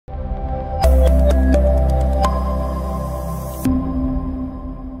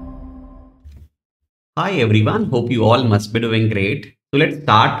Hi everyone, hope you all must be doing great. So let's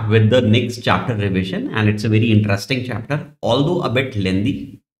start with the next chapter revision, and it's a very interesting chapter, although a bit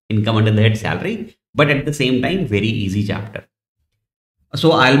lengthy, income under the head salary, but at the same time very easy chapter.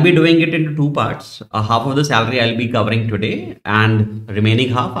 So I'll be doing it into two parts. Half of the salary I'll be covering today, and remaining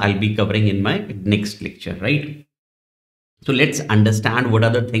half I'll be covering in my next lecture, right? So let's understand what are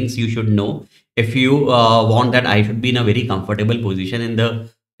the things you should know. If you want that I should be in a very comfortable position in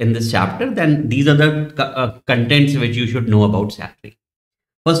this chapter, then these are the contents which you should know about salary.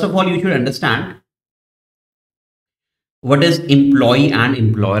 First of all, you should understand what is employee and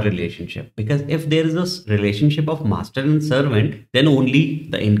employer relationship, because if there is a relationship of master and servant, then only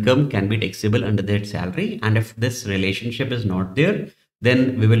the income can be taxable under that salary. And if this relationship is not there,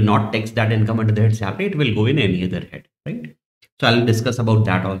 then we will not tax that income under the head salary. It will go in any other head, right? So I'll discuss about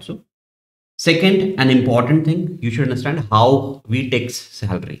that also. Second, an important thing, you should understand how we tax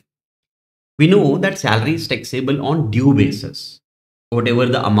salary. We know that salary is taxable on due basis. Whatever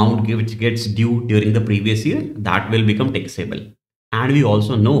the amount which gets due during the previous year, that will become taxable. And we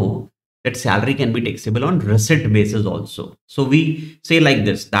also know that salary can be taxable on receipt basis also. So we say like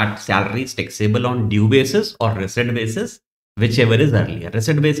this, that salary is taxable on due basis or receipt basis, whichever is earlier.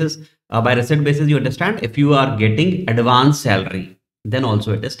 Receipt basis, by receipt basis, you understand if you are getting advance salary, then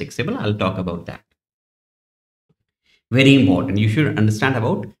also it is taxable. I'll talk about that. Very important. You should understand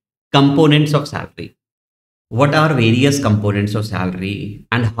about components of salary. What are various components of salary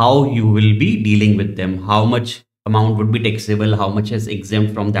and how you will be dealing with them? How much amount would be taxable? How much is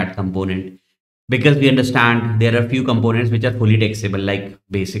exempt from that component? Because we understand there are few components which are fully taxable, like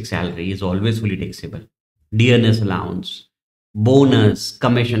basic salary is always fully taxable. Dearness allowance, bonus,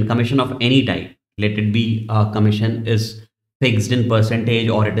 commission of any type. Let it be commission is fixed in percentage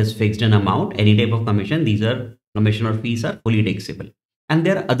or it is fixed in amount. Any type of commission, these are commission or fees are fully taxable. And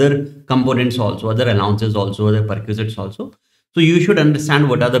there are other components also, other allowances also, other perquisites also. So you should understand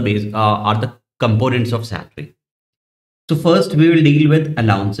what are the components of salary. So first we will deal with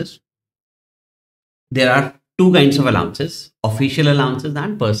allowances. There are two kinds of allowances: official allowances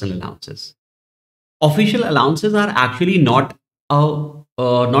and personal allowances. Official allowances are actually not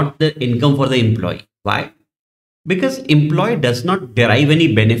the income for the employee. Why? Because employee does not derive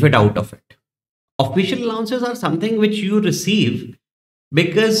any benefit out of it. Official allowances are something which you receive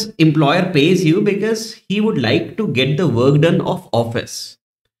because employer pays you because he would like to get the work done of office.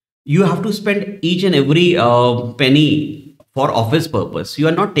 You have to spend each and every penny for office purpose. You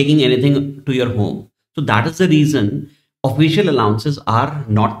are not taking anything to your home. So that is the reason official allowances are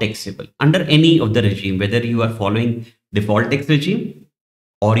not taxable under any of the regime, whether you are following default tax regime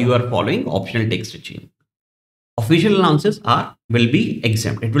or you are following optional tax regime. Official allowances will be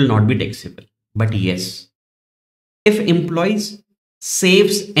exempt. It will not be taxable. But yes, if employees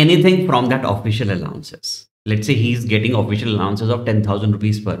saves anything from that official allowances, let's say he's getting official allowances of 10,000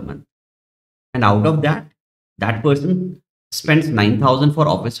 rupees per month, and out of that person spends 9,000 for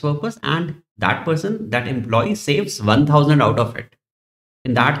office purpose, and that employee saves 1,000 out of it.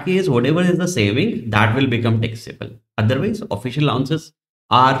 In that case, whatever is the saving, that will become taxable. Otherwise, official allowances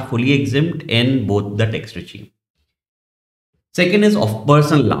are fully exempt in both the tax regime. Second is of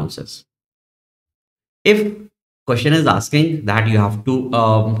personal allowances. If question is asking that you have to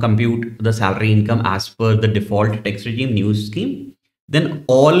compute the salary income as per the default tax regime new scheme, then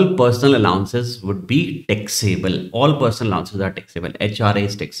all personal allowances would be taxable. All personal allowances are taxable. HRA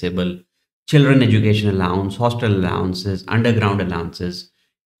is taxable, children education allowance, hostel allowances, underground allowances.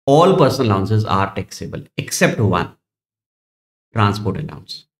 All personal allowances are taxable except one: transport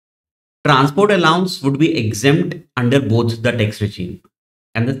allowance. Transport allowance would be exempt under both the tax regime,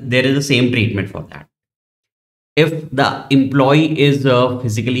 and there is the same treatment for that. If the employee is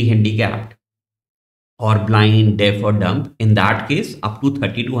physically handicapped or blind, deaf or dumb, in that case, up to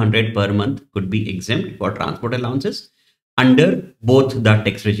 3,200 per month could be exempt for transport allowances under both the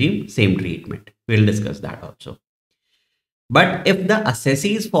tax regime, same treatment. We'll discuss that also. But if the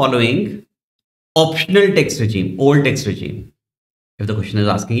assessee is following optional tax regime, old tax regime, if the question is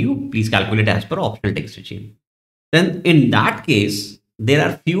asking you, please calculate as per optional tax regime, then in that case, there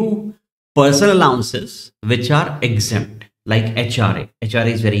are few personal allowances which are exempt, like HRA. HRA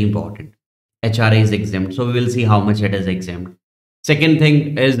is very important. HRA is exempt. So we will see how much it is exempt. Second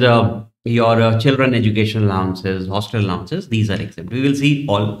thing is your children education allowances, hostel allowances. These are exempt. We will see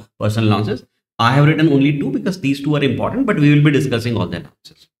all personal allowances. I have written only two because these two are important, but we will be discussing all the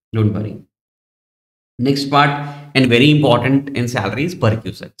allowances. Don't worry. Next part, and very important in salary, is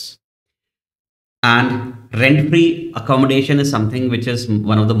perquisites. And rent-free accommodation is something which is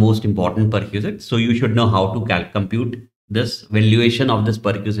one of the most important perquisites. So you should know how to compute this valuation of this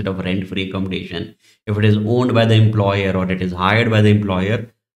perquisite of rent-free accommodation, if it is owned by the employer or it is hired by the employer.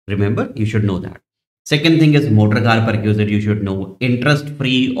 Remember, you should know that. Second thing is motor car perquisite. You should know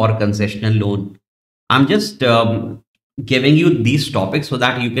interest-free or concessional loan. I'm just giving you these topics so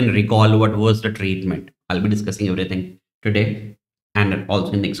that you can recall what was the treatment. I'll be discussing everything today and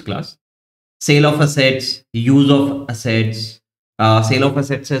also in next class. Sale of assets, use of assets. Sale of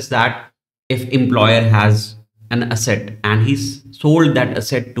assets is that if employer has an asset and he's sold that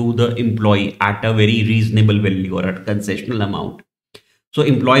asset to the employee at a very reasonable value or at a concessional amount, so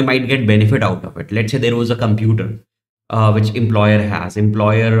employee might get benefit out of it. Let's say there was a computer which employer has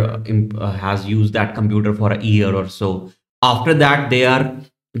used that computer for a year or so. After that, they are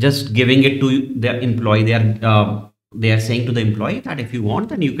just giving it to their employee. They are saying to the employee that if you want,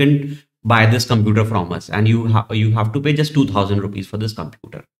 then you can buy this computer from us, and you have to pay just 2,000 rupees for this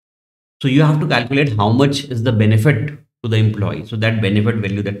computer. So you have to calculate how much is the benefit to the employee. So that benefit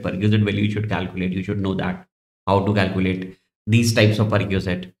value, that perquisite value, you should calculate. You should know that how to calculate these types of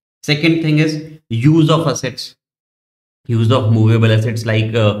perquisite. Second thing is use of assets, use of movable assets,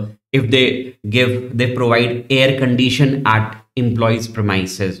 like if they provide air condition at employees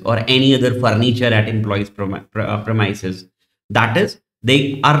premises or any other furniture at employees premises. That is,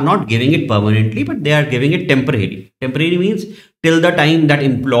 they are not giving it permanently, but they are giving it temporary. Temporary means till the time that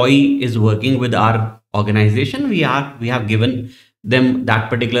employee is working with our organization, we have given them that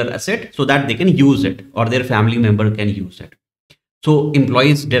particular asset so that they can use it or their family member can use it. So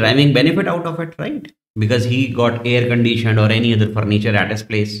employees deriving benefit out of it, right? Because he got air conditioned or any other furniture at his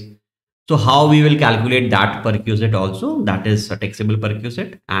place. So how we will calculate that perquisite also, that is a taxable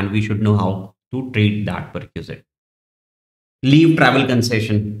perquisite, and we should know how to treat that perquisite. Leave travel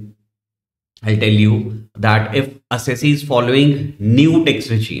concession. I'll tell you that if assessee is following new tax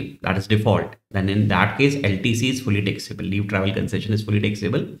regime, that is default, then in that case LTC is fully taxable. Leave travel concession is fully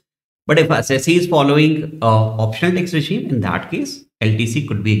taxable. But if assessee is following optional tax regime, in that case LTC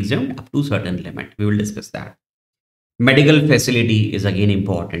could be exempt up to certain limit. We will discuss that. Medical facility is again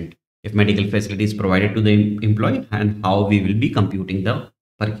important. If medical facility is provided to the employee, and how we will be computing the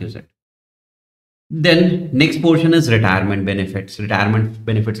perquisite. Then next portion is retirement benefits. Retirement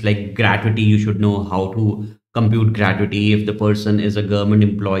benefits like gratuity, you should know how to compute gratuity. If the person is a government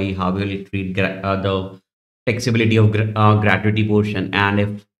employee, how will it treat the taxability of gratuity portion, and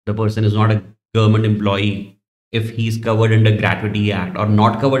if the person is not a government employee, if he's covered under gratuity act or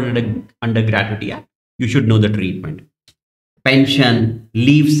not covered under gratuity act, you should know the treatment. Pension,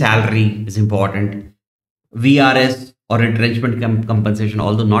 leave salary is important. VRS or retrenchment compensation,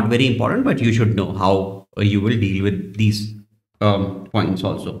 although not very important, but you should know how you will deal with these points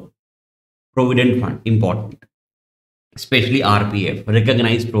also. Provident fund, important, especially RPF,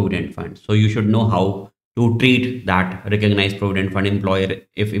 recognized provident fund. So you should know how to treat that recognized provident fund employer.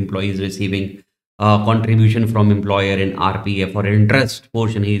 If employee is receiving contribution from employer in RPF or interest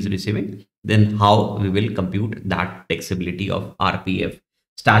portion he is receiving, then how we will compute that taxability of RPF,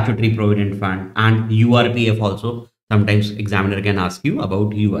 statutory provident fund, and URPF also. Sometimes examiner can ask you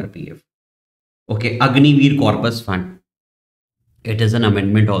about URPF. Okay, Agniveer Corpus Fund. It is an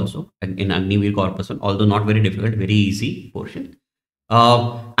amendment also in Agniveer Corpus Fund, although not very difficult, very easy portion.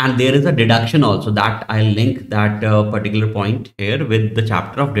 And there is a deduction also, that I'll link that particular point here with the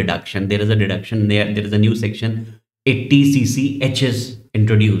chapter of deduction. There is a deduction there. There is a new section 80cc HS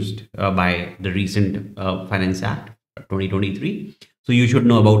introduced by the recent Finance Act 2023. So you should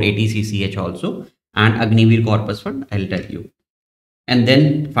know about 80cc also, and Agniveer Corpus Fund, I'll tell you. And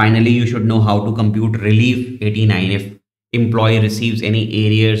then finally, you should know how to compute relief 89 if employee receives any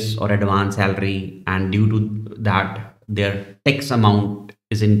arrears or advance salary, and due to that their tax amount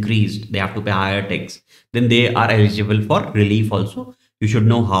is increased, they have to pay higher tax, then they are eligible for relief also. You should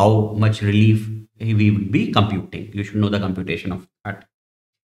know how much relief we will be computing. You should know the computation of that.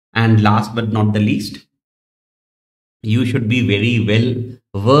 And last but not the least, you should be very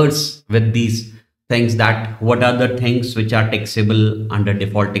well versed with these things, that what are the things which are taxable under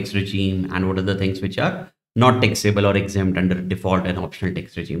default tax regime and what are the things which are not taxable or exempt under default and optional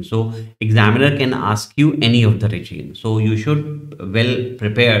tax regime. So examiner can ask you any of the regime. So you should well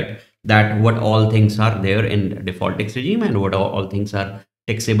prepared that what all things are there in default tax regime and what all things are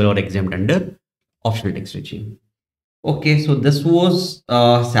taxable or exempt under optional tax regime. Okay, so this was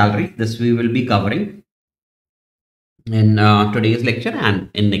salary. This we will be covering in today's lecture and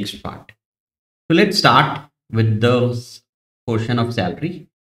in next part. So let's start with the portion of salary.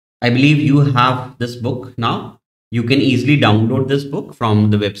 I believe you have this book now. You can easily download this book from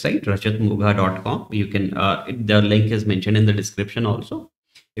the website rachatmugha.com. You can the link is mentioned in the description also.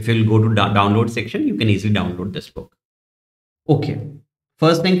 If you'll go to download section, you can easily download this book. Okay.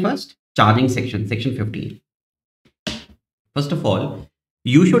 First thing first, charging section, section 15. First of all,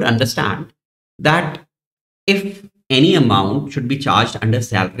 you should understand that if any amount should be charged under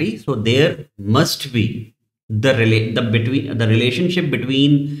salary, so there must be the relationship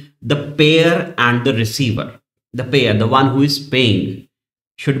between the payer and the receiver. The payer, the one who is paying,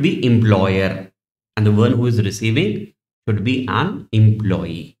 should be employer, and the one who is receiving should be an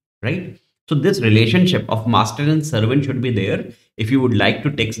employee, right? So this relationship of master and servant should be there if you would like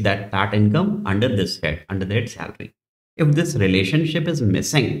to tax that income under this head, under the head salary. If this relationship is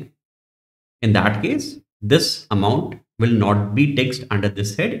missing, in that case, this amount will not be taxed under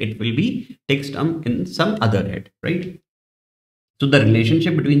this head. It will be taxed in some other head, right? So the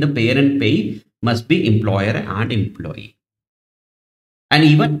relationship between the payer and payee must be employer and employee. And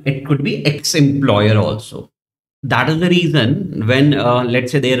even it could be ex-employer also. That is the reason when,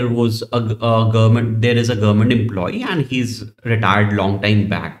 let's say there was there is a government employee and he's retired long time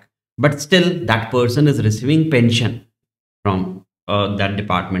back, but still that person is receiving pension from that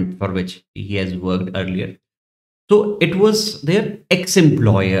department for which he has worked earlier. So it was their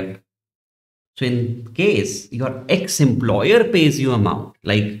ex-employer. So in case your ex-employer pays you amount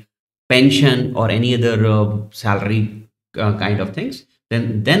like pension or any other salary kind of things,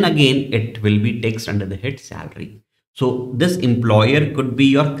 then again it will be taxed under the head salary. So this employer could be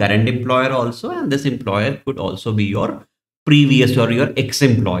your current employer also, and this employer could also be your previous or your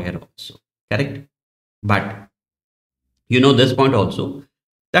ex-employer also. Correct? But you know this point also,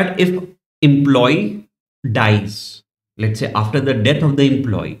 that if employee dies, let's say after the death of the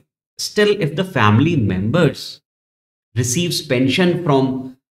employee, still if the family members receives pension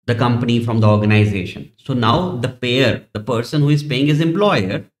from the company, from the organization, so now the payer, the person who is paying, is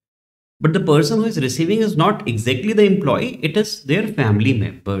employer, but the person who is receiving is not exactly the employee, it is their family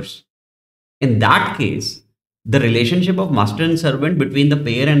members. In that case, the relationship of master and servant between the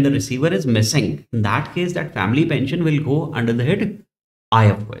payer and the receiver is missing. In that case, that family pension will go under the head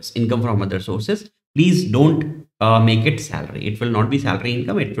IFOS, income from other sources. Please don't make it salary. It will not be salary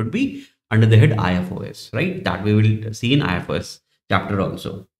income. It would be under the head IFOS, right? That we will see in IFOS chapter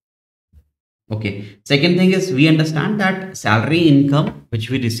also. Okay. Second thing is, we understand that salary income which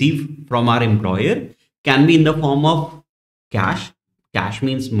we receive from our employer can be in the form of cash. Cash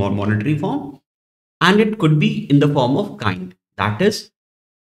means more monetary form, and it could be in the form of kind. That is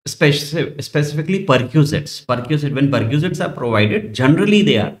specifically perquisites. Perquisite, when perquisites are provided, generally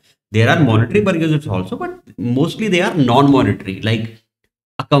there are monetary perquisites also, but mostly they are non-monetary, like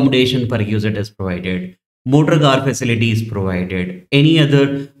accommodation perquisite is provided, motor car facility is provided, any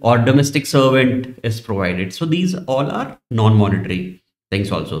other or domestic servant is provided. So these all are non-monetary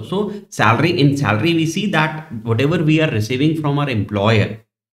things also. So in salary we see that whatever we are receiving from our employer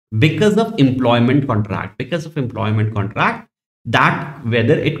because of employment contract, that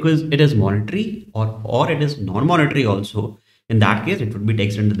whether it is monetary or it is non-monetary also, in that case it would be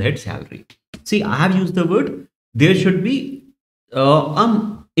taxed under the head salary. See, I have used the word there should be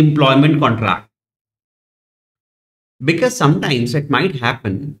employment contract, because sometimes it might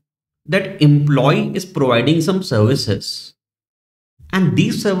happen that employee is providing some services and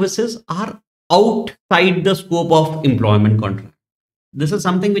these services are outside the scope of employment contract. This is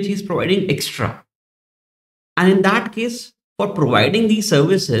something which he is providing extra, and in that case, for providing these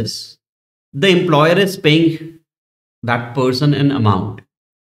services, the employer is paying that person an amount.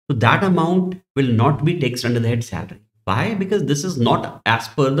 So that amount will not be taxed under the head salary. Why? Because this is not as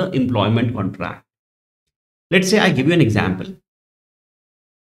per the employment contract. Let's say I give you an example.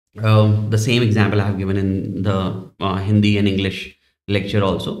 The same example I have given in the Hindi and English lecture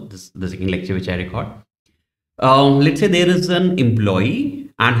also. This the second lecture which I record. Let's say there is an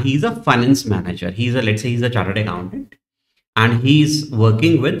employee and he's a finance manager. Let's say he's a chartered accountant, and he's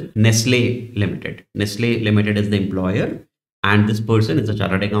working with Nestle Limited. Nestle Limited is the employer, and this person is a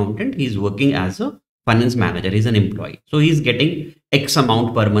chartered accountant. He's working as a finance manager. He's an employee. So he's getting X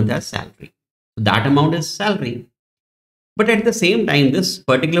amount per month as salary. So that amount is salary. But at the same time, this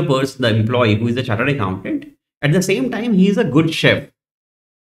particular person, the employee who is a chartered accountant, at the same time, he is a good chef.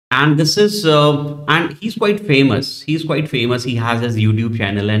 And this is, and he's quite famous. He's quite famous. He has his YouTube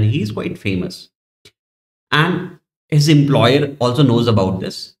channel and he's quite famous. And his employer also knows about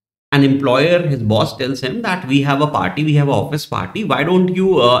this. An employer, his boss tells him that we have a party, we have an office party. Why don't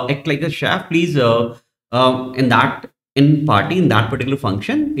you act like a chef? Please, in that particular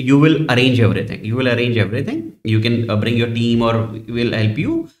function, you will arrange everything. You can bring your team or will help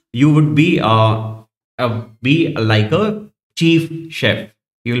you. You would be like a chief chef.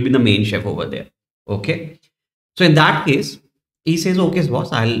 You will be the main chef over there. Okay. So in that case, he says, okay,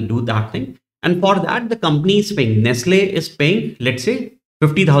 boss, I'll do that thing. And for that, the company is paying, Nestle is paying, let's say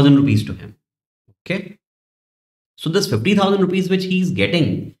 50,000 rupees to him. Okay. So this 50,000 rupees which he's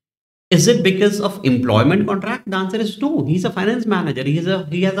getting, is it because of employment contract? The answer is no. He's a finance manager.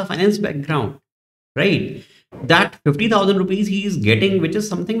 He has a finance background, right? That 50,000 rupees he is getting, which is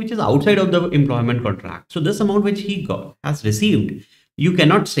something which is outside of the employment contract. So this amount which he has received, you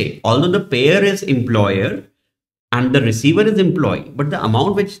cannot say, although the payer is employer and the receiver is employee, but the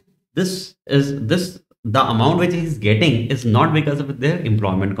amount which the amount which he's getting is not because of their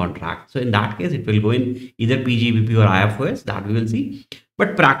employment contract. So in that case, it will go in either PGBP or IFOS, that we will see.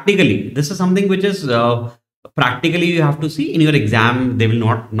 But practically, this is something which is practically you have to see in your exam. They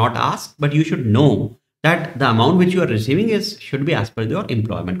will not ask, but you should know that the amount which you are receiving should be as per your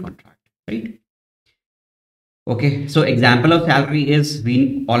employment contract, right? Okay, so example of salary is,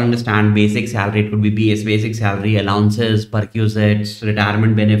 we all understand basic salary. It could be basic salary, allowances, perquisites,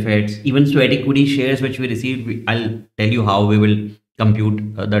 retirement benefits, even sweat equity shares which we receive. I'll tell you how we will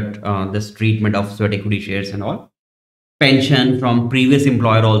compute this treatment of sweat equity shares and all. Pension from previous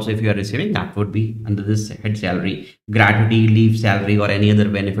employer also, if you are receiving, that would be under this head salary. Gratuity, leave salary, or any other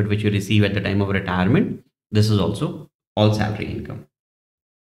benefit which you receive at the time of retirement, this is also all salary income.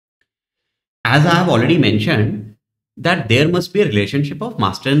 As I have already mentioned, that there must be a relationship of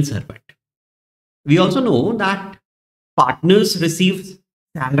master and servant. We also know that partners receive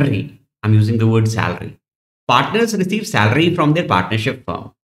salary. I'm using the word salary. Partners receive salary from their partnership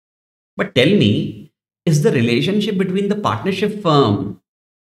firm. But tell me, is the relationship between the partnership firm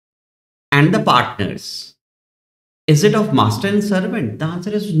and the partners, is it of master and servant? The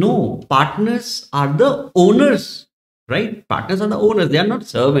answer is no. Partners are the owners, right? Partners are the owners. They are not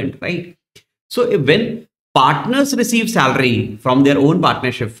servant, right? So when partners receive salary from their own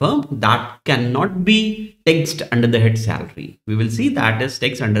partnership firm, that cannot be taxed under the head salary. We will see that is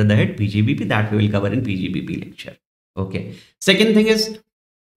taxed under the head PGBP, that we will cover in PGBP lecture. Okay. Second thing is,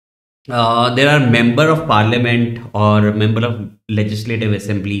 there are member of parliament or member of legislative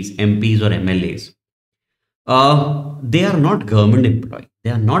assemblies, MPs or MLAs. They are not government employee. They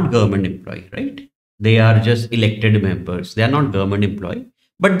are not government employee, right? They are just elected members. They are not government employee,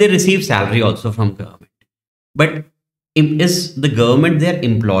 but they receive salary also from government. But is the government their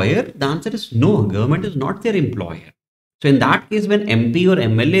employer? The answer is no. Government is not their employer. So in that case, when MP or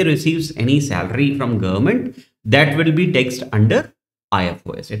MLA receives any salary from government, that will be taxed under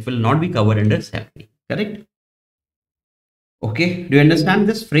IFOS. It will not be covered under salary. Correct? Okay. Do you understand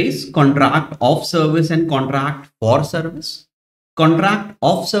this phrase? Contract of service and contract for service. Contract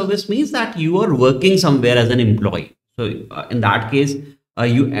of service means that you are working somewhere as an employee. So in that case,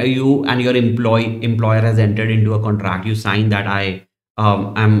 you and your employer has entered into a contract. You sign that I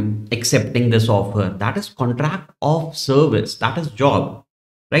am accepting this offer. That is contract of service. That is job,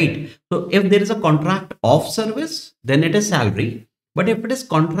 right? So if there is a contract of service, then it is salary. But if it is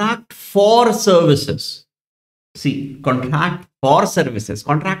contract for services, see, contract for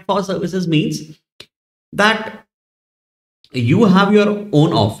services means that you have your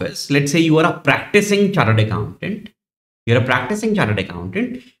own office. Let's say you are a practicing chartered accountant. You're a practicing chartered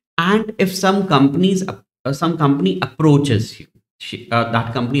accountant, and if some company approaches you,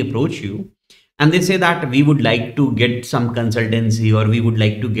 that company approach you, and they say that we would like to get some consultancy, or we would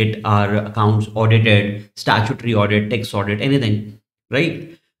like to get our accounts audited, statutory audit, tax audit, anything,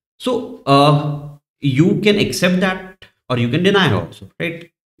 right? So you can accept that, or you can deny also,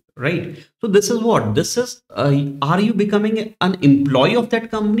 right? So this is what this is. Are you becoming an employee of that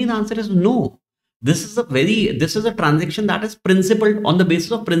company? The answer is no. This is a transaction that is principled on the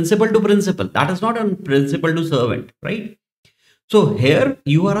basis of principal to principal. That is not on principal to servant, right? So here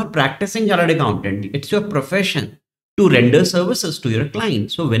you are a practicing chartered accountant. It's your profession to render services to your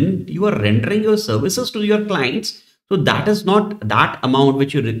clients. So when you are rendering your services to your clients, so that is not that amount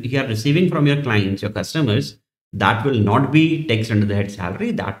which you are receiving from your clients, your customers, that will not be taxed under the head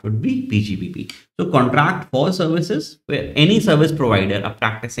salary. That would be PGBP. So contract for services, where any service provider, a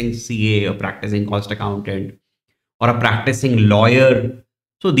practicing CA, a practicing cost accountant, or a practicing lawyer.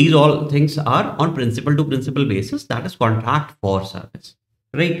 So these all things are on principal to principal basis. That is contract for service,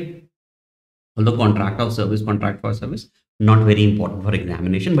 right? Although contract of service, contract for service, not very important for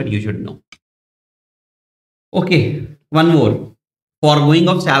examination, but you should know. Okay, one more. Foregoing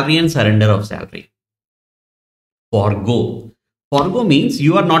of salary and surrender of salary. Forgo means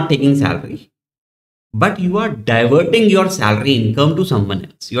you are not taking salary, but you are diverting your salary income to someone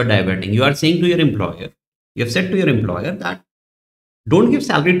else. You are diverting. You are saying to your employer, you have said to your employer that don't give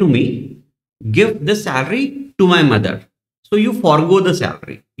salary to me, give this salary to my mother. So you forgo the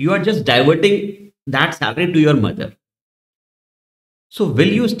salary. You are just diverting that salary to your mother. So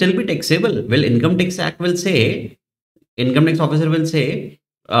will you still be taxable? Will income tax act will say, income tax officer will say,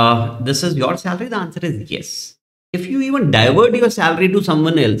 this is your salary? The answer is yes. If you even divert your salary to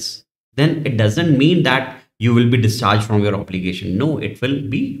someone else, then it doesn't mean that you will be discharged from your obligation. No, it will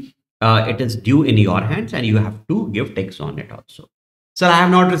be, it is due in your hands and you have to give tax on it also. Sir, I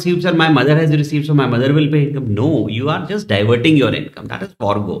have not received, sir, my mother has received, so my mother will pay income. No, you are just diverting your income. That is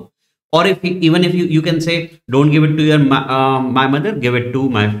forgo. Or if even if you can say, don't give it to your my mother, give it to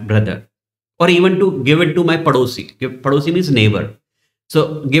my brother, or even to give it to my padosi. Padosi means neighbor.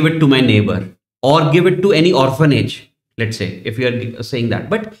 So give it to my neighbor or give it to any orphanage. Let's say if you are saying that,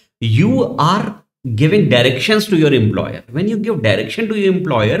 but you are giving directions to your employer. When you give direction to your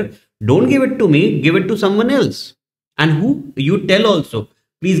employer, don't give it to me, give it to someone else. And who you tell also,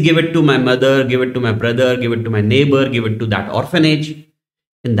 please give it to my mother, give it to my brother, give it to my neighbor, give it to that orphanage.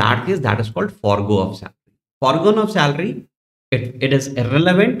 In that case, that is called forgo of salary. Forgo of salary, it is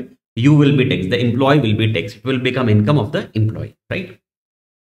irrelevant. You will be taxed. The employee will be taxed. It will become income of the employee, right?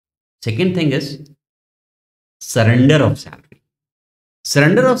 Second thing is surrender of salary.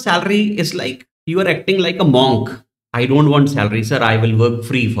 Surrender of salary is like you are acting like a monk. I don't want salary, sir. I will work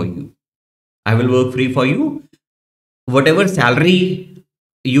free for you. I will work free for you. Whatever salary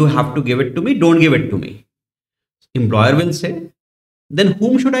you have to give it to me, don't give it to me. Employer will say, then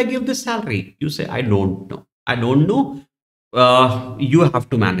whom should I give this salary? You say, I don't know. I don't know. You have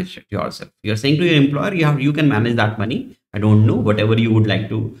to manage it yourself. You're saying to your employer, you can manage that money. I don't know. Whatever you would like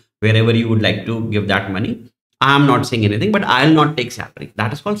to, wherever you would like to give that money. I am not saying anything, but I'll not take salary.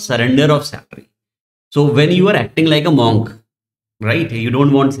 That is called surrender of salary. So when you are acting like a monk, right? You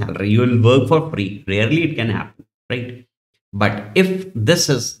don't want salary. You will work for free. Rarely it can happen, right? But if this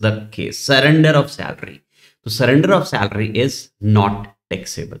is the case, surrender of salary. So surrender of salary is not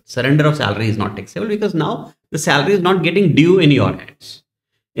taxable. Surrender of salary is not taxable because now the salary is not getting due in your hands.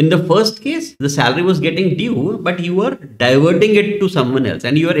 In the first case, the salary was getting due, but you were diverting it to someone else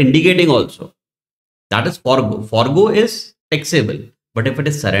and you are indicating also. That is forgo. Forgo is taxable. But if it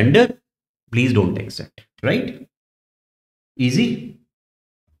is surrender, please don't tax it, right? Easy.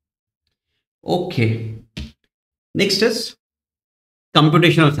 Okay. Next is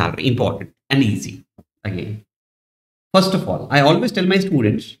computation of salary. Important and easy. Again, first of all, I always tell my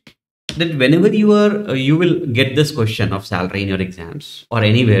students that whenever you will get this question of salary in your exams or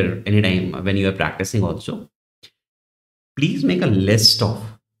anywhere, anytime when you are practicing also, please make a list of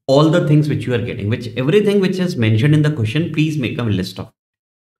all the things which you are getting, everything which is mentioned in the question, please make a list of.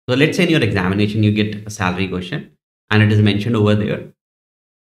 So let's say in your examination, you get a salary question and it is mentioned over there.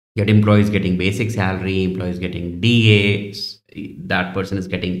 That employee is getting basic salary, employee is getting DA, that person is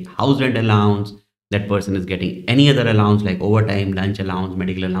getting house rent allowance, that person is getting any other allowance like overtime, lunch allowance,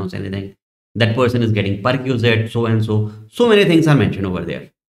 medical allowance, anything. That person is getting perquisite, so and so. So many things are mentioned over there.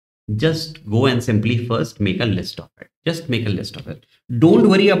 Just go and simply first make a list of it. Just make a list of it. Don't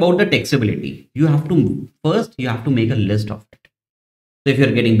worry about the taxability. You have to make a list of it. So if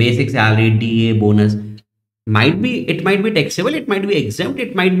you're getting basic salary, DA, bonus, it might be taxable, it might be exempt,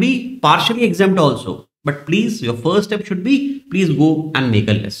 it might be partially exempt also. But please, your first step should be, please go and make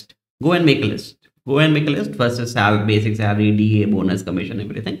a list. Go and make a list. First is basic salary, DA, bonus, commission,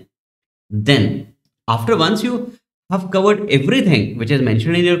 everything. Then, once you have covered everything which is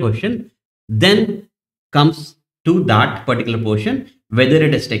mentioned in your question, then comes to that particular portion, whether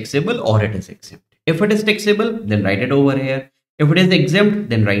it is taxable or it is exempt. If it is taxable, then write it over here. If it is exempt,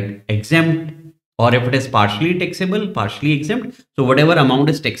 then write exempt. Or if it is partially taxable, partially exempt. So whatever amount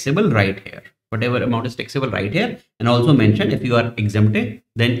is taxable, write here. Whatever amount is taxable, write here. And also mention if you are exempted,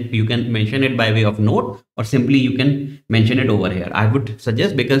 then you can mention it by way of note, or simply you can mention it over here. I would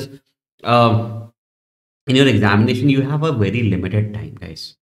suggest, because in your examination, you have a very limited time,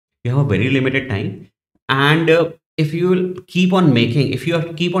 guys. You have a very limited time. And if you will keep on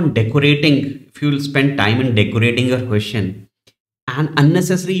decorating, if you will spend time in decorating your question, and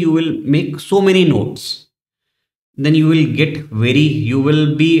unnecessary you will make so many notes, then you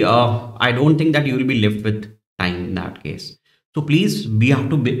will be I don't think that you will be left with time in that case. So please have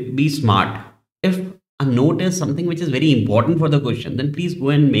to be smart. If a note is something which is very important for the question, then please go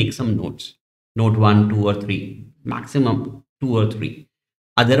and make some notes. Note 1, 2 or 3, maximum 2 or 3.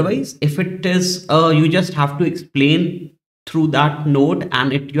 Otherwise, if it is you just have to explain through that note,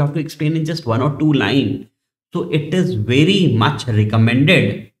 and you have to explain in just 1 or 2 lines. So it is very much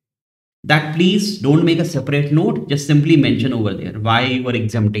recommended that please don't make a separate note. Just simply mention over there why you are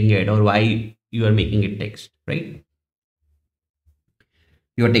exempting it or why you are making it text, right?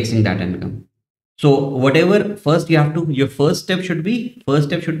 You are taxing that income. So whatever, your first step should be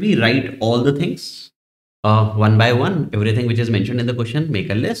write all the things. one by one, everything which is mentioned in the question, make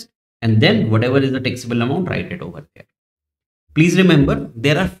a list, and then whatever is the taxable amount, write it over there. Please remember,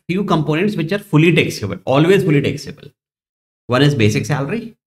 there are few components which are fully taxable, always fully taxable. One is basic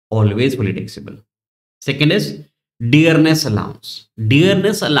salary, always fully taxable. Second is dearness allowance.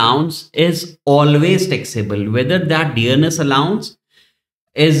 Dearness allowance is always taxable, whether that dearness allowance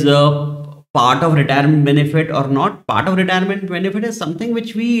is a part of retirement benefit or not. Part of retirement benefit is something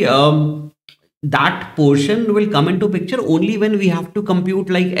which we that portion will come into picture only when we have to compute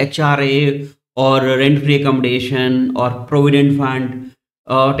like HRA or rent-free accommodation or provident fund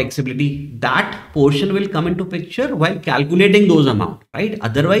taxability. That portion will come into picture while calculating those amount, right?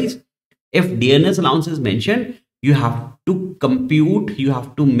 Otherwise, if dearness allowance is mentioned, you have to compute, you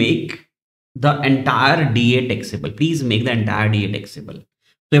have to make the entire DA taxable. Please make the entire DA taxable.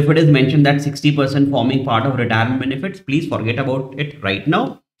 So if it is mentioned that 60% forming part of retirement benefits, please forget about it right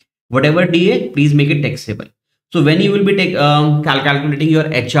now. Whatever DA, please make it taxable. So when you will be calculating your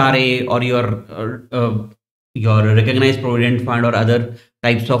HRA or your recognized provident fund or other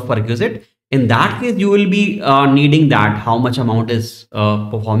types of perquisite, in that case, you will be needing that how much amount is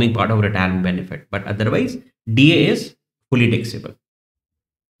performing part of retirement benefit. But otherwise, DA is fully taxable.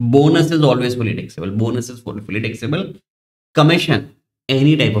 Bonus is always fully taxable. Bonus is fully taxable. Commission,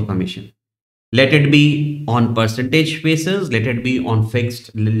 any type of commission. Let it be on percentage basis, let it be on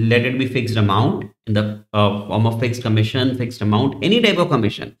fixed, let it be fixed amount in the form of fixed commission, fixed amount, any type of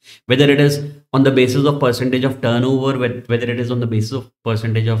commission, whether it is on the basis of percentage of turnover, whether it is on the basis of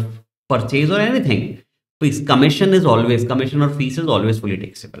percentage of purchase or anything. Please, commission or fees is always fully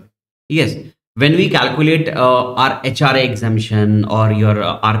taxable. Yes, when we calculate our HRA exemption or your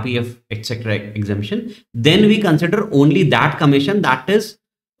RPF, etc. exemption, then we consider only that commission that is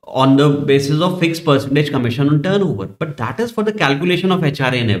on the basis of fixed percentage commission on turnover, but that is for the calculation of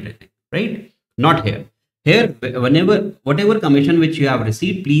HRA and everything, right? Not here. Here, whatever commission which you have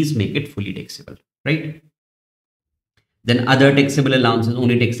received, please make it fully taxable, right? Then other taxable allowances,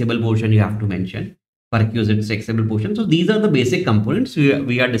 only taxable portion you have to mention. Perquisite taxable portion. So these are the basic components.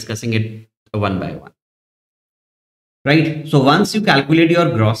 We are discussing it one by one. Right. So once you calculate your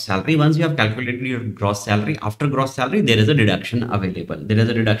gross salary, once you have calculated your gross salary, after gross salary, there is a deduction available. There is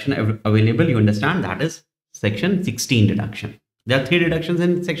a deduction available. You understand that is section 16 deduction. There are 3 deductions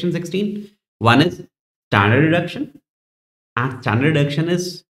in section 16. One is standard deduction, and standard deduction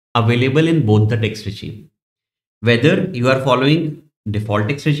is available in both the tax regime. Whether you are following default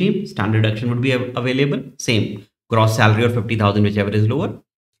tax regime, standard deduction would be available. Same gross salary or 50,000, whichever is lower.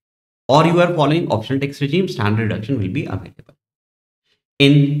 Or you are following optional tax regime, standard deduction will be available.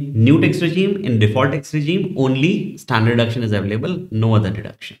 In new tax regime, in default tax regime, only standard deduction is available, no other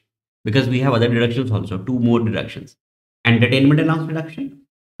deduction. Because we have other deductions also, 2 more deductions. Entertainment allowance deduction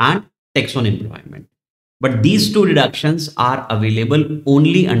and tax on employment. But these 2 deductions are available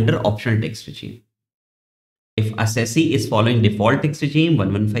only under optional tax regime. If assessee is following default tax regime,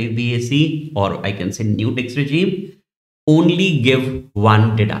 115 BAC, or I can say new tax regime, only give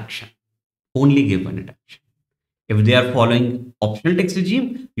one deduction. Only give one deduction. If they are following optional tax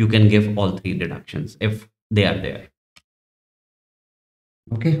regime, you can give all 3 deductions if they are there.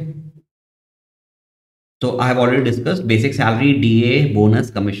 Okay. So I have already discussed basic salary, DA, bonus,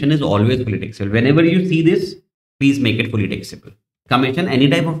 commission is always fully taxable. Whenever you see this, please make it fully taxable. Commission, any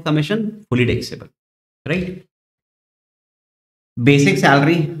type of commission, fully taxable. Right? Basic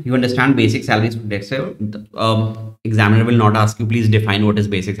salary, you understand basic salary is taxable. Examiner will not ask you, please define what is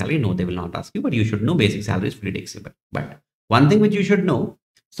basic salary. No, they will not ask you, but you should know basic salary is fully taxable. But one thing which you should know,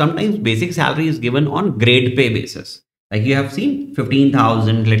 sometimes basic salary is given on grade pay basis. Like you have seen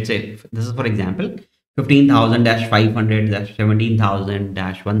 15,000, let's say, this is for example,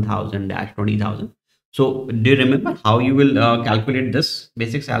 15,000-500-17,000-1,000-20,000. So do you remember how you will calculate this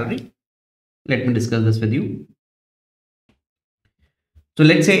basic salary? Let me discuss this with you. So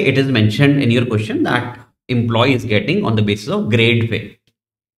let's say it is mentioned in your question that employee is getting on the basis of grade pay.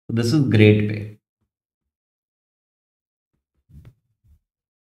 So this is grade pay.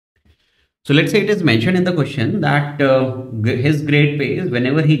 So let's say it is mentioned in the question that his grade pay is,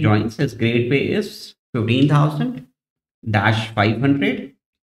 whenever he joins, his grade pay is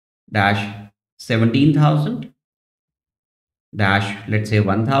 15,000-500-17,000 let's say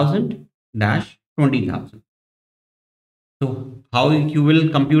 1,000-20,000. So how you will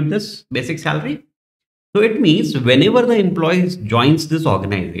compute this basic salary? So it means whenever the employee joins this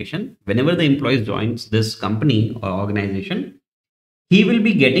organization, whenever the employee joins this company or organization, he will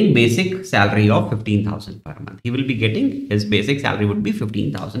be getting basic salary of 15,000 per month. He will be getting, his basic salary would be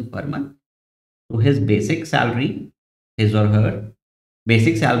 15,000 per month. So his basic salary, his or her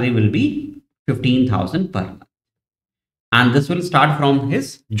basic salary will be 15,000 per month. And this will start from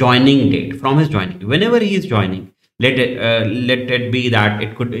his joining date, from his joining. Whenever he is joining, let it be that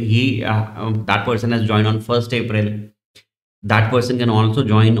it could that person has joined on 1st April. That person can also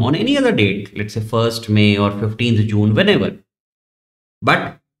join on any other date, let's say 1st May or 15th June, whenever.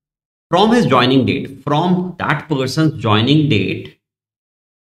 But from his joining date, from that person's joining date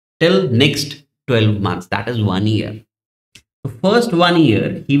till next 12 months, that is 1 year. The first 1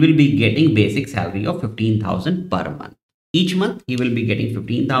 year, he will be getting basic salary of 15,000 per month. Each month, he will be getting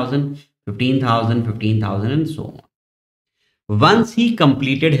 15,000, 15,000, 15,000 and so on. Once he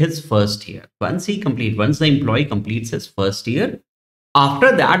completed his first year, once the employee completes his first year, after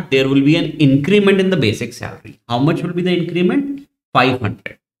that, there will be an increment in the basic salary. How much will be the increment?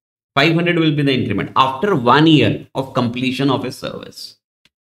 500. 500 will be the increment after 1 year of completion of his service.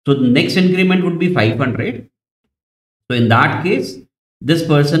 So the next increment would be 500. So in that case, this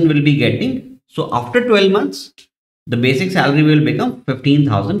person will be getting, so after 12 months, the basic salary will become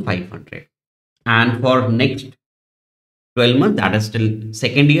 15,500. And for next 12 months, that is still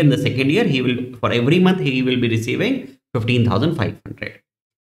second year. In the second year, he will, for every month, he will be receiving 15,500.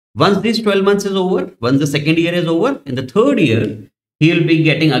 Once these 12 months is over, once the second year is over, in the third year, he will be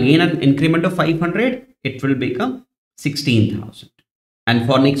getting again an increment of 500. It will become 16,000. And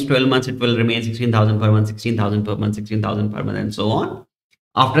for next 12 months, it will remain 16,000 per month, 16,000 per month, 16,000 per month, and so on.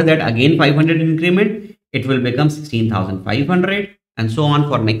 After that, again 500 increment, it will become 16,500 and so on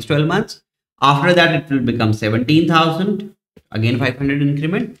for next 12 months. After that, it will become 17,000, again 500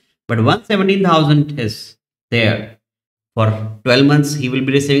 increment. But once 17,000 is there, for 12 months, he will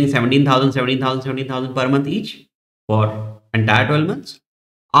be receiving 17,000, 17,000, 17,000 per month each for entire 12 months.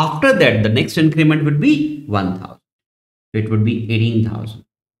 After that, the next increment would be 1,000. It would be 18,000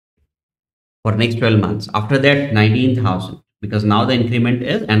 for next 12 months. After that, 19,000, because now the increment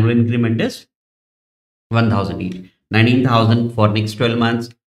is, annual increment is 1,000 each. 19,000 for next 12 months.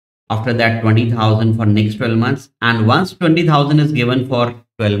 After that, 20,000 for next 12 months. And once 20,000 is given for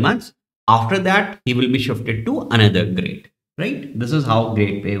 12 months, after that, he will be shifted to another grade, right? This is how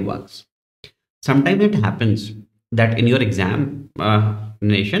grade pay works. Sometimes it happens that in your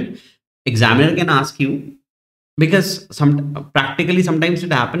examination, examiner can ask you, because practically sometimes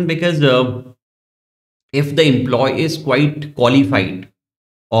it happens because if the employee is quite qualified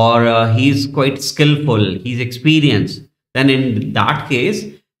or he's quite skillful, he's experienced, then in that case,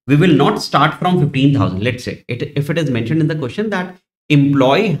 we will not start from 15,000. Let's say if it is mentioned in the question that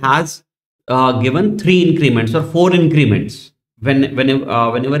employee has given 3 increments or 4 increments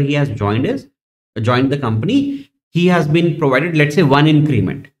whenever he has joined the company, he has been provided, let's say, 1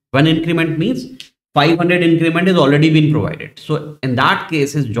 increment. 1 increment means 500 increment is already been provided. So in that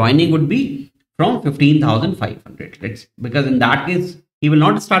case, his joining would be from 15,500. Because in that case, he will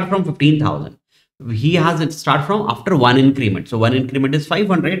not start from 15,000. He has it start from after 1 increment. So 1 increment is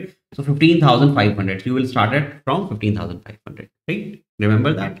 500. So 15,500. You will start it from 15,500. Right?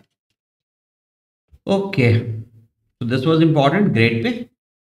 Remember that. Okay. So this was important. Grade pay.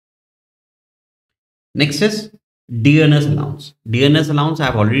 Next is dearness allowance. Dearness allowance, I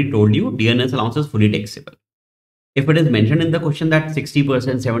have already told you, dearness allowance is fully taxable. If it is mentioned in the question that 60%,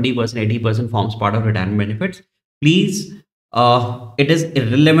 70%, 80% forms part of retirement benefits, please, it is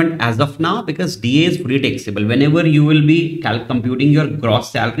irrelevant as of now because DA is fully taxable. Whenever you will be computing your gross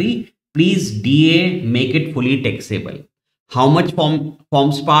salary, please DA make it fully taxable. How much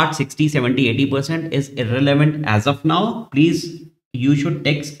forms part, 60, 70, 80% is irrelevant as of now. Please, you should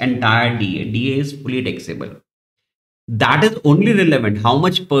tax entire DA. DA is fully taxable. That is only relevant. How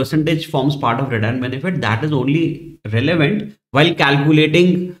much percentage forms part of retirement benefit? That is only relevant while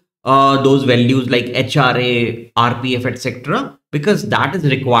calculating those values like HRA, RPF, etc. Because that is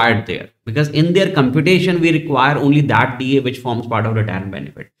required there. Because in their computation, we require only that DA which forms part of retirement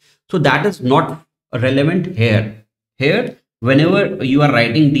benefit. So that is not relevant here. Here, whenever you are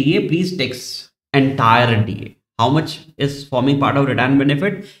writing DA, please tax entire DA. How much is forming part of retirement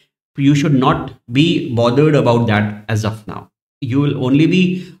benefit? You should not be bothered about that as of now. You will only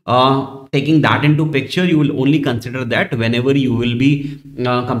be taking that into picture. You will only consider that whenever you will be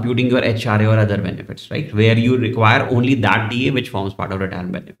computing your HRA or other benefits, right? Where you require only that DA which forms part of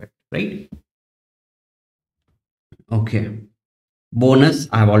retirement benefit, right? Okay. Bonus,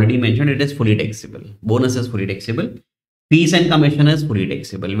 I have already mentioned, it is fully taxable. Bonus is fully taxable. Fees and commission is fully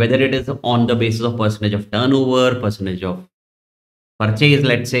taxable, whether it is on the basis of percentage of turnover, percentage of purchase,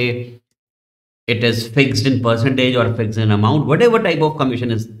 let's say it is fixed in percentage or fixed in amount, whatever type of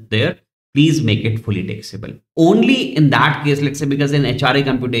commission is there, please make it fully taxable. Only in that case, let's say, because in HRA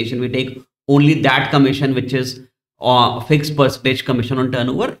computation, we take only that commission which is fixed percentage commission on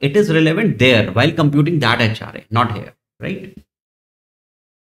turnover, it is relevant there while computing that HRA, not here, right?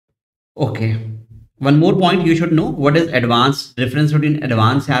 Okay. One more point you should know, what is advance, difference between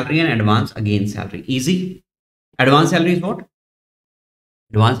advance salary and advance against salary. Easy. Advance salary is what?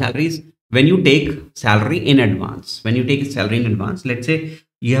 Advance salary is when you take salary in advance. When you take salary in advance, let's say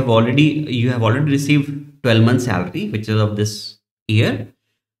you have already received 12 months salary, which is of this year,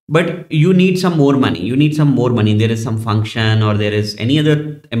 but you need some more money. You need some more money. There is some function or there is any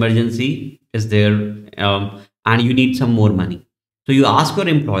other emergency is there, and you need some more money. So you ask your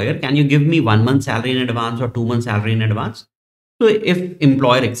employer, can you give me 1 month salary in advance or 2 months salary in advance? So if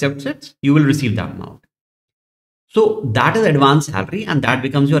employer accepts it, you will receive that amount. So that is advance salary and that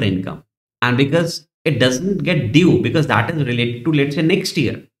becomes your income. And because it doesn't get due, because that is related to, let's say, next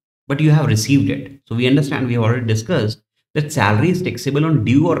year, but you have received it. So we understand, we have already discussed that salary is taxable on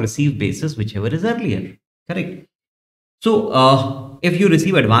due or received basis, whichever is earlier. Correct. So if you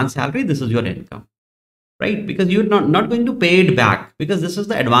receive advance salary, this is your income, right? Because you're not going to pay it back, because this is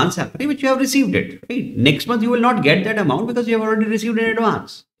the advance salary which you have received it, right? Next month you will not get that amount because you have already received in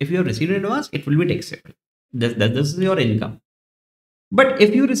advance. If you have received in advance, it will be taxable. This is your income. But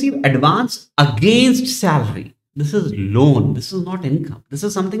if you receive advance against salary, this is loan. This is not income. This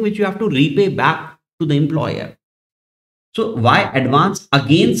is something which you have to repay back to the employer. So why advance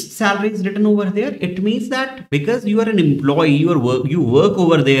against salary is written over there? It means that because you are an employee, you work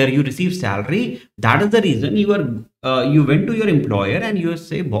over there, you receive salary. That is the reason you went to your employer and you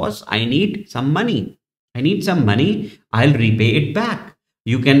say, boss, I need some money. I'll repay it back.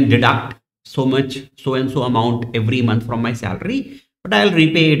 You can deduct so much, so and so amount every month from my salary, but I'll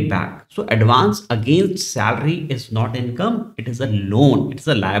repay it back. So advance against salary is not income. It is a loan. It's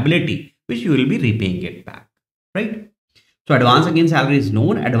a liability which you will be repaying it back, right? So advance against salary is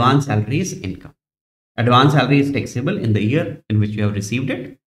loan, advance salary is income. Advance salary is taxable in the year in which you have received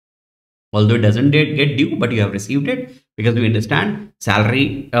it. Although it doesn't get due, but you have received it, because we understand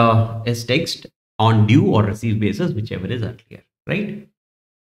salary is taxed on due or received basis, whichever is earlier, right?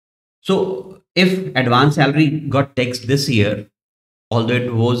 So if advance salary got taxed this year, although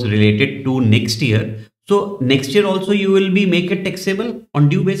it was related to next year, so next year also you will be make it taxable on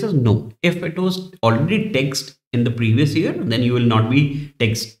due basis? No. If it was already taxed in the previous year, then you will not be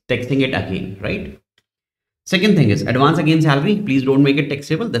taxing it again, right? Second thing is advance against salary. Please don't make it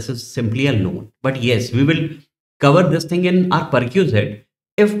taxable. This is simply a loan. But yes, we will cover this thing in our perquisite.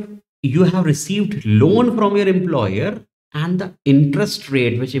 If you have received loan from your employer and the interest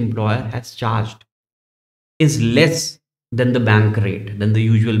rate which employer has charged is less than the bank rate, than the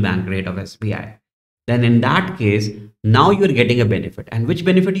usual bank rate of SBI, then in that case, now you are getting a benefit. And which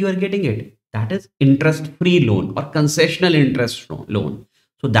benefit you are getting it? That is interest-free loan or concessional interest loan.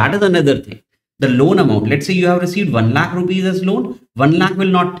 So that is another thing. The loan amount, let's say you have received 1 lakh rupees as loan, 1 lakh will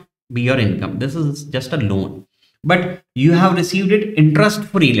not be your income. This is just a loan. But you have received it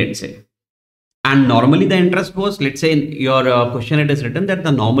interest-free, let's say. And normally the interest was, let's say in your question it is written that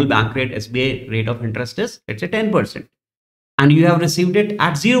the normal bank rate, SBI rate of interest is, let's say 10%. And you have received it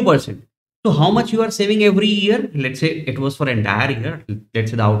at 0%. So how much you are saving every year? Let's say it was for entire year.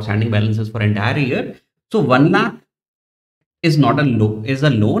 Let's say the outstanding balance is for entire year. So 1 lakh is not a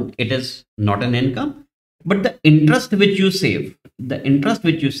loan, It is not an income, but the interest which you save,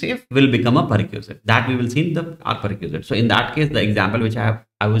 will become a perquisite. That we will see in the our perquisite. So in that case, the example which I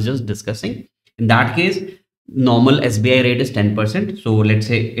was just discussing, in that case, normal SBI rate is 10%. So let's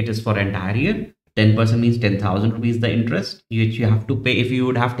say it is for entire year. 10% means 10,000 rupees the interest which you have to pay. If you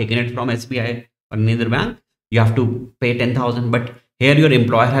would have taken it from SBI or any other bank, you have to pay 10,000. But here your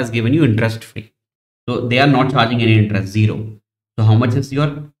employer has given you interest free. So they are not charging any interest, zero. So how much is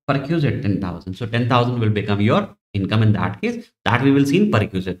your perquisite? 10,000. So 10,000 will become your income in that case. That we will see in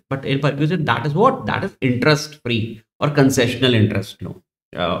perquisite. But in perquisite, that is what? That is interest free or concessional interest loan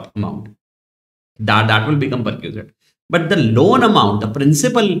amount. That will become perquisite. But the loan amount, the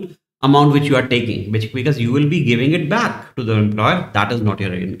principal amount which you are taking, because you will be giving it back to the employer, that is not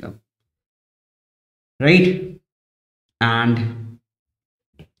your income, right? And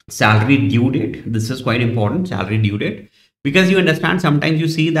salary due date, this is quite important, salary due date, because you understand sometimes you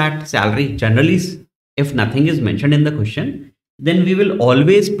see that salary generally, if nothing is mentioned in the question, then we will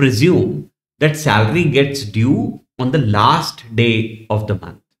always presume that salary gets due on the last day of the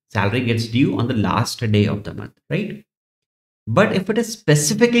month. Salary gets due on the last day of the month, right? But if it is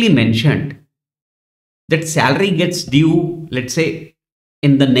specifically mentioned that salary gets due, let's say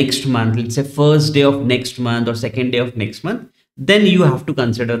in the next month, let's say first day of next month or second day of next month, then you have to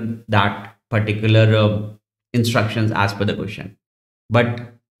consider that particular instructions as per the question.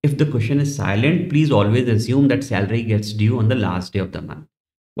 But If the question is silent, please always assume that salary gets due on the last day of the month.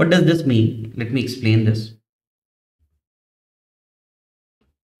 What does this mean? Let me explain this.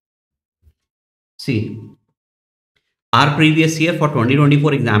 See, our previous year for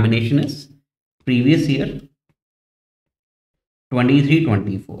 2024 examination is previous year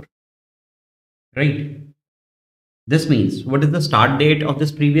 23-24, right? This means, what is the start date of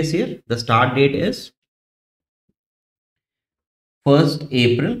this previous year? The start date is 1st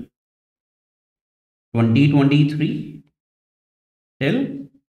April 2023 till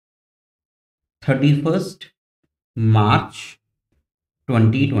 31st March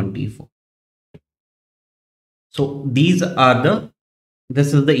 2024. So these are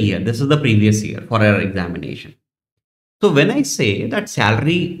this is the year, this is the previous year for our examination. So when I say that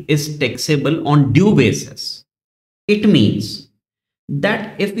salary is taxable on due basis, it means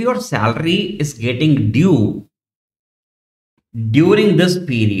that if your salary is getting due during this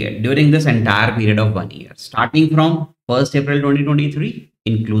period, during this entire period of 1 year, starting from 1st April 2023,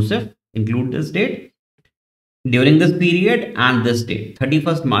 include this date, during this period and this date,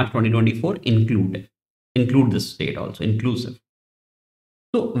 31st March 2024, include this date also, inclusive.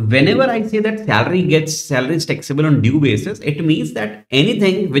 So whenever I say that salary is taxable on due basis, it means that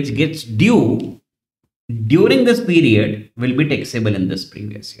anything which gets due during this period will be taxable in this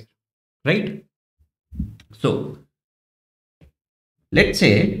previous year, right? So let's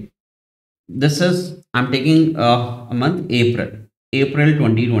say this is, I'm taking a month, April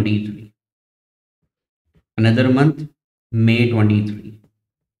 2023, another month, May 23,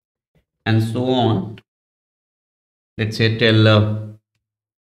 and so on. Let's say till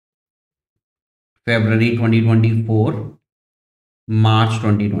February 2024, March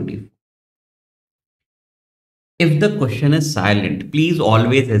 2024. If the question is silent, please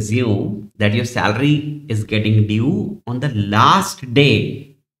always assume that your salary is getting due on the last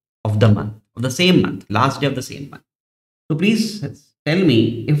day of the month, of the same month, last day of the same month. So please tell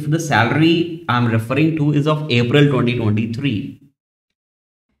me if the salary I'm referring to is of April 2023.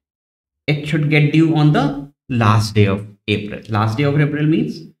 It should get due on the last day of April. Last day of April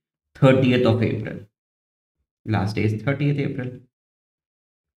means 30th of April. Last day is 30th April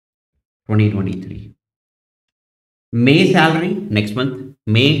 2023. May salary, next month,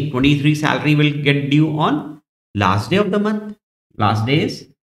 May 23 salary will get due on last day of the month. Last day is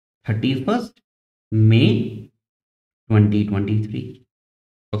 31st May 2023.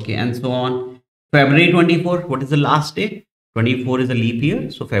 Okay, and so on. February 24, what is the last day? 24 is a leap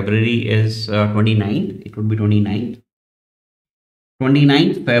year, so February is 29th. It would be 29th.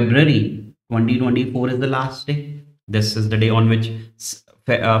 29th February 2024 is the last day. This is the day on which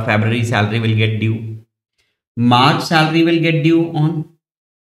February salary will get due. March salary will get due on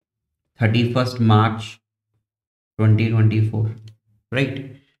 31st March 2024,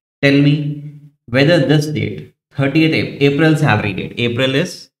 right? Tell me whether this date, 30th April salary date,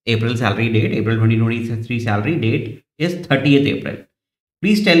 April salary date, April 2023 salary date is 30th April.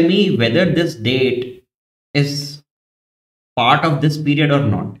 Please tell me whether this date is part of this period or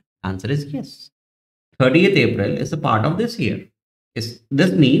not. Answer is yes. 30th April is a part of this year. This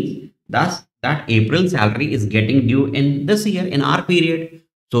means thus that April salary is getting due in this year, in our period.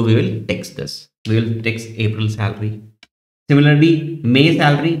 So we will tax this. We will tax April salary. Similarly, May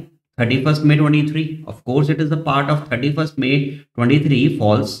salary, 31st May 23. Of course, it is a part of 31st May 23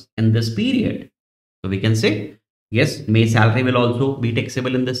 falls in this period. So we can say, yes, May salary will also be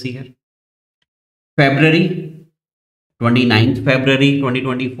taxable in this year. February, 29th February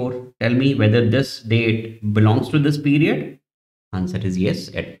 2024. Tell me whether this date belongs to this period. Answer is yes,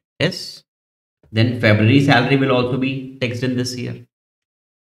 it is. Then February salary will also be taxed in this year.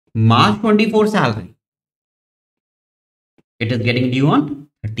 March 24 salary, it is getting due on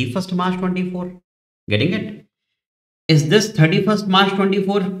 31st March 24. Getting it? Is this 31st March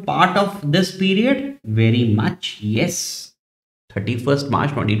 24 part of this period? Very much yes. 31st March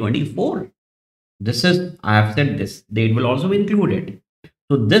 2024. This is, I have said this date will also be included.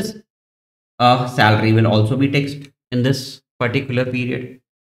 So this salary will also be taxed in this particular period.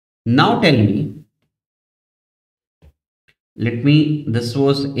 Now tell me, this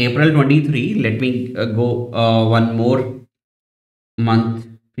was April 23. Let me go one more month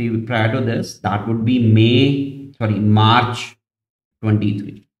prior to this. That would be March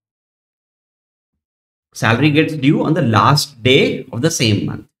 23. Salary gets due on the last day of the same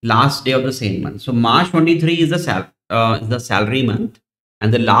month. Last day of the same month. So March 23 is the salary month,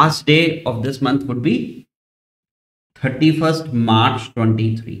 and the last day of this month would be 31st March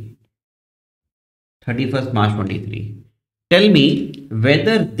 23. 31st March 23. Tell me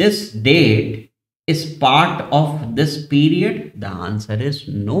whether this date is part of this period? The answer is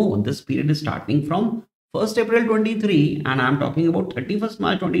no. This period is starting from 1st April 23 and I'm talking about 31st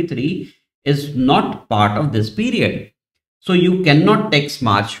March 23 is not part of this period. So you cannot tax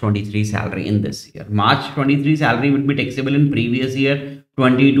March 23 salary in this year. March 23 salary would be taxable in previous year,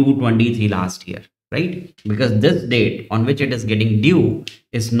 22-23 last year, right? Because this date on which it is getting due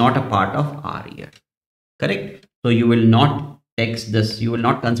is not a part of our year, correct? So you will not tax this, you will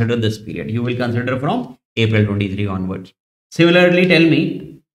not consider this period. You will consider from April 23 onwards. Similarly, tell me,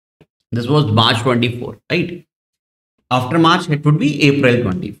 this was March 24, right? After March, it would be April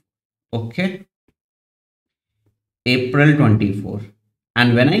 24, okay? April 24.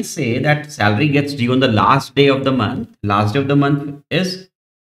 And when I say that salary gets due on the last day of the month, last day of the month is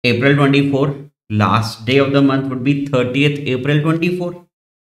April 24. Last day of the month would be 30th April 24.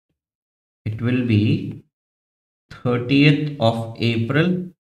 It will be 30th of April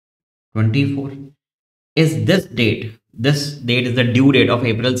 24. Is this date? This date is the due date of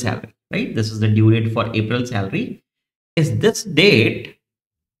April salary, right? This is the due date for April salary. Is this date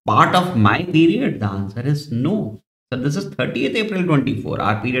part of my period? The answer is no. So this is 30th April 24.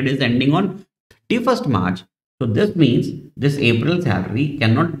 Our period is ending on 31st March. So this means this April salary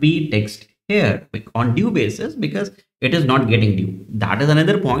cannot be taxed here on due basis because it is not getting due. That is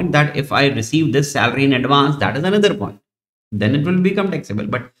another point, that if I receive this salary in advance, that is another point. Then it will become taxable.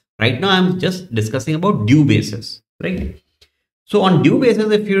 But right now I'm just discussing about due basis, right? So on due basis,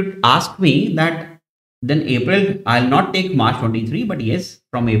 if you ask me that, then April, I'll not take March 23, but yes,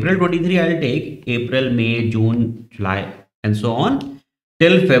 from April 23, I'll take April, May, June, July, and so on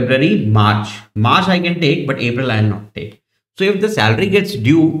till February, March. March I can take, but April I'll not take. So if the salary gets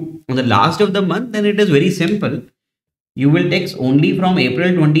due on the last of the month, then it is very simple. You will tax only from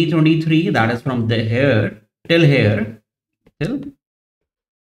April 2023, that is from the here till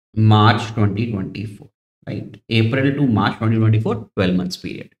March 2024, right? April to March 2024, 12 months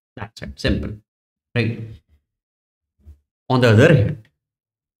period. That's it, simple. Right. On the other hand,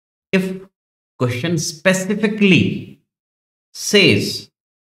 if question specifically says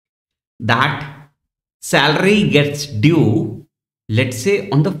that salary gets due, let's say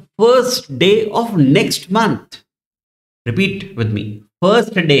on the first day of next month, repeat with me,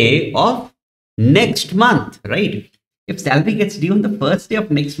 first day of next month, right? If salary gets due on the first day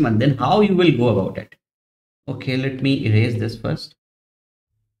of next month, then how you will go about it? Okay, let me erase this first.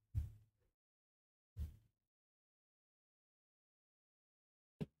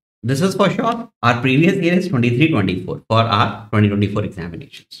 This is for sure. Our previous year is 23-24 for our 2024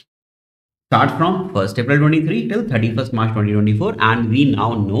 examinations. Start from 1st April 23 till 31st March 2024. And we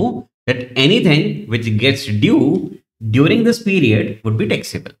now know that anything which gets due during this period would be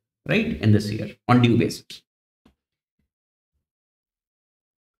taxable, right? In this year on due basis.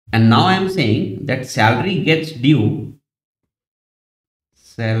 And now I am saying that salary gets due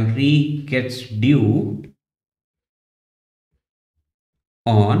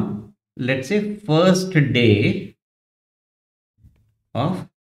on, let's say, first day of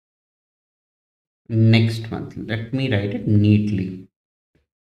next month. Let me write it neatly.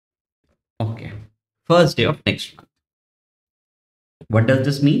 Okay, first day of next month. What does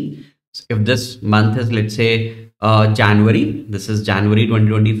this mean? If this month is, let's say, January, this is January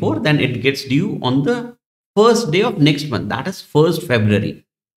 2024, then it gets due on the first day of next month, that is 1st February.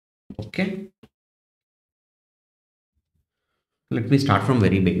 Okay. Let me start from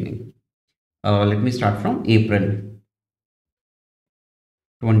very beginning. Let me start from April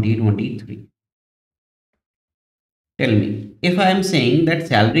 2023. Tell me, if I am saying that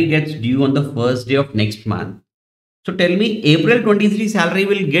salary gets due on the first day of next month, so tell me April 23 salary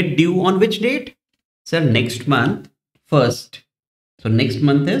will get due on which date? Sir, next month first. So next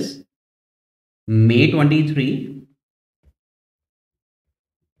month is May 23.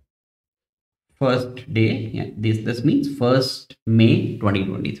 First day, yeah, this means 1st May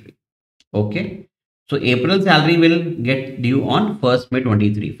 2023. Okay, so April salary will get due on 1st May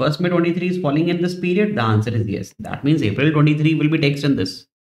 23. 1st May 23 is falling in this period. The answer is yes. That means April 23 will be taxed in this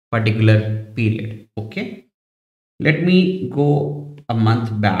particular period. Okay, let me go a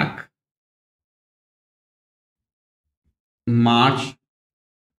month back. March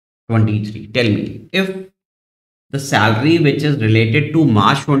 23. Tell me, if the salary which is related to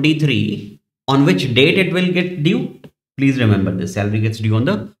March 23, on which date it will get due? Please remember, this salary gets due on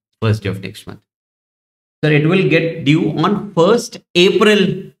the first day of next month. So it will get due on 1st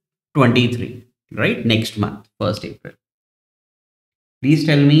April 23, right? Next month, 1st April. Please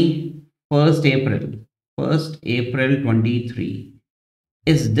tell me 1st April 23.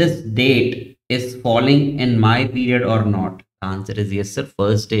 Is this date is falling in my period or not? The answer is yes, sir.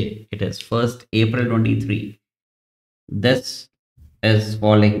 First day. It is 1st April 23. This is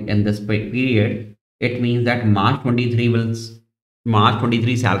falling in this period. It means that March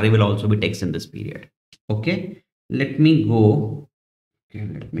 23 salary will also be taxed in this period. Okay. Let me go. Okay,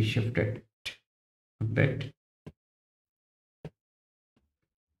 let me shift it a bit.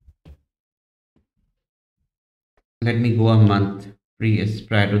 Let me go a month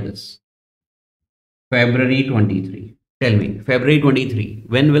prior to this. February 23. Tell me, February 23.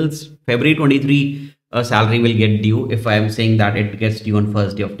 When will February 23 salary will get due? If I am saying that it gets due on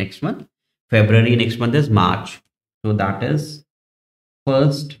first day of next month, February next month is March. So that is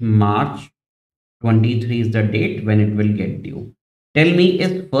 1st March 23 is the date when it will get due. Tell me,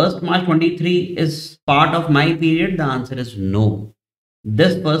 is 1st March 23 is part of my period? The answer is no.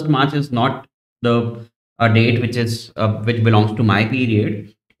 This 1st March is not the a date which belongs to my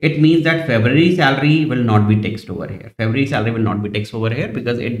period. It means that February salary will not be taxed over here. February salary will not be taxed over here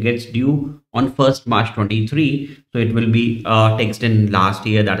because it gets due on 1st March 23. So it will be taxed in last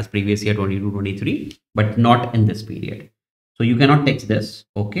year, that is previous year 22-23, but not in this period. So you cannot tax this.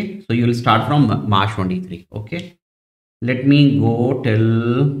 Okay. So you will start from March 23. Okay. Let me go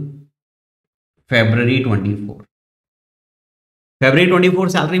till February 24. February 24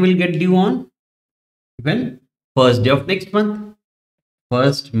 salary will get due on when? First day of next month.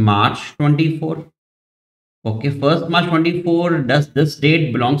 1st March 24. Okay, 1st March 24. Does this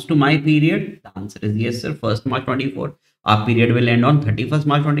date belongs to my period? The answer is yes, sir. 1st March 24. Our period will end on 31st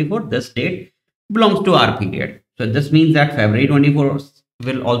March 24. This date belongs to our period. So this means that February 24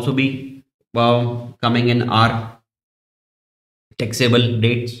 will also be coming in our taxable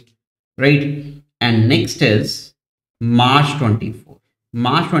dates, right? And next is March 24.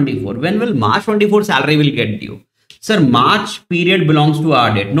 March 24. When will March 24 salary will get due? Sir, March period belongs to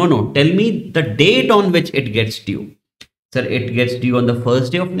our date. No. Tell me the date on which it gets due. Sir, it gets due on the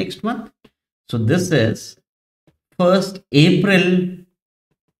first day of next month. So this is 1st April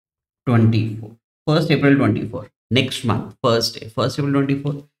 24. 1st April 24. Next month, first day, 1st April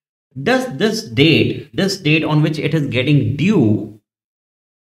 24. Does this date on which it is getting due,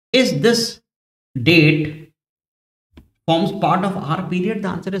 is this date forms part of our period? The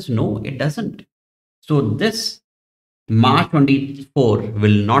answer is no, it doesn't. So this March 24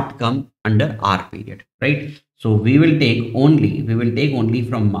 will not come under our period, right? So we will take only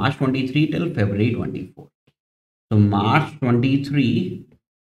from March 23 till February 24. So March 23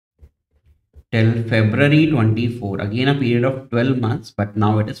 till February 24, again a period of 12 months, but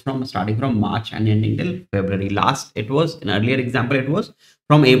now it is starting from March and ending till February. Last, it was in earlier example, it was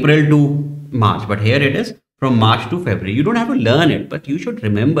from April to March, but here it is from March to February. You don't have to learn it, but you should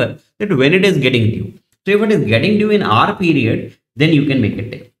remember that when it is getting due. So if it is getting due in our period, then you can make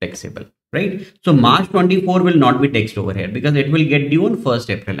it taxable, right? So March 24 will not be taxed over here because it will get due on 1st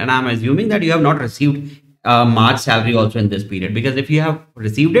April. And I'm assuming that you have not received March salary also in this period, because if you have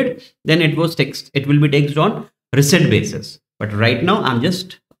received it, then it was taxed. It will be taxed on receipt basis. But right now I'm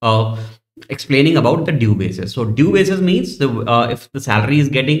just explaining about the due basis. So due basis means if the salary is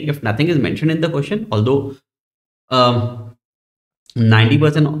getting, if nothing is mentioned in the question, although 90%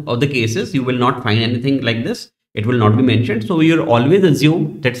 of the cases you will not find anything like this, it will not be mentioned. So you'll always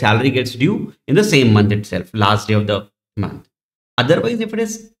assume that salary gets due in the same month itself, last day of the month. Otherwise, if it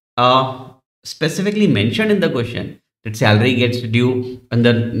is specifically mentioned in the question that salary gets due in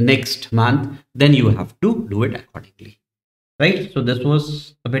the next month, then you have to do it accordingly, right? So this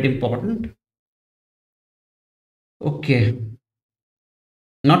was a bit important. Okay,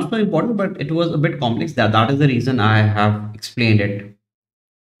 not so important, but it was a bit complex. That is the reason I have explained it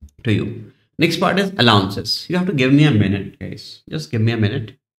to you. Next part is allowances. You have to give me a minute, guys. Just give me a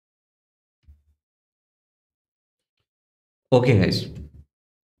minute. Okay, guys.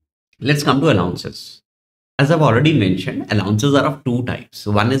 Let's come to allowances. As I've already mentioned, allowances are of two types.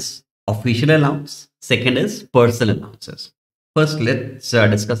 One is official allowance. Second is personal allowances. First, let's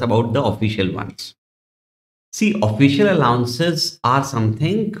discuss about the official ones. See, official allowances are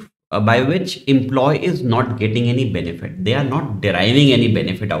something by which employee is not getting any benefit. They are not deriving any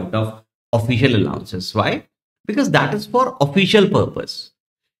benefit out of official allowances. Why? Because that is for official purpose.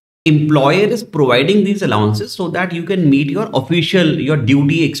 Employer is providing these allowances so that you can meet your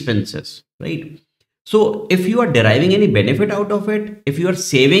duty expenses, right? So if you are deriving any benefit out of it, if you are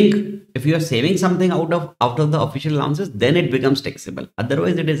saving something out of the official allowances, then it becomes taxable.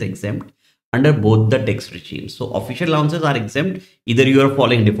 Otherwise, it is exempt under both the tax regimes. So official allowances are exempt. Either you are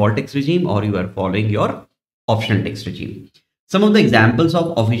following default tax regime or you are following your optional tax regime. Some of the examples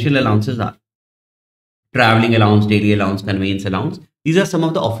of official allowances are traveling allowance, daily allowance, conveyance allowance. These are some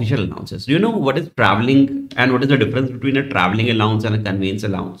of the official allowances. Do you know what is traveling and what is the difference between a traveling allowance and a conveyance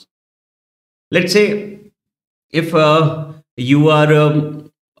allowance? Let's say if you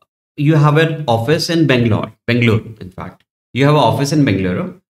have an office in Bangalore, in fact, you have an office in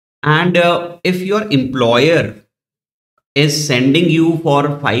Bangalore, and if your employer is sending you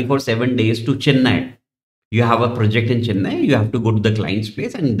for 5 or 7 days to Chennai, you have a project in Chennai, you have to go to the client's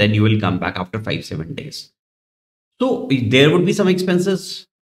place, and then you will come back after 5 7 days. So there would be some expenses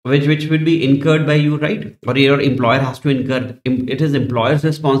which will be incurred by you, right? Or your employer has to incur. It is employer's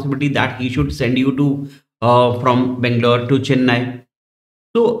responsibility that he should send you to from Bangalore to Chennai.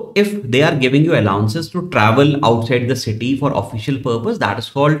 So if they are giving you allowances to travel outside the city for official purpose, that is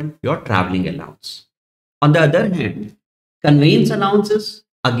called your traveling allowance. On the other hand, conveyance allowances,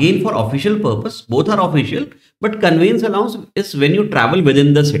 again for official purpose, both are official, but conveyance allowance is when you travel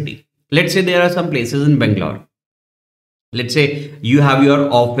within the city. Let's say there are some places in Bangalore. Let's say you have your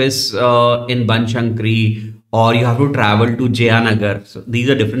office in Banshankari, or you have to travel to Jayanagar. So these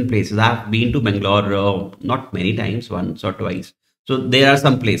are different places. I've been to Bangalore not many times, once or twice. So there are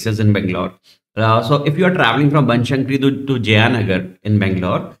some places in Bangalore. So if you are traveling from Banshankari to Jayanagar in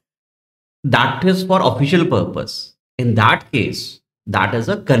Bangalore, that is for official purpose. In that case, that is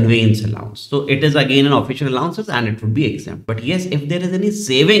a conveyance allowance. So it is again an official allowances and it would be exempt. But yes, if there is any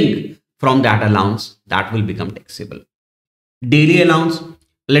saving from that allowance, that will become taxable. Daily allowance.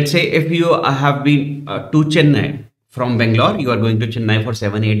 Let's say if you have been to Chennai from Bangalore, you are going to Chennai for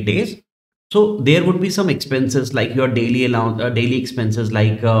 7 8 days. So there would be some expenses like your daily allowance, daily expenses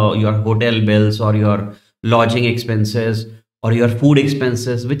like your hotel bills or your lodging expenses or your food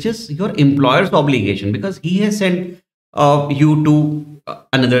expenses, which is your employer's obligation because he has sent you to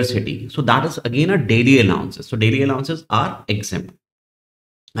another city. So that is again a daily allowances. So daily allowances are exempt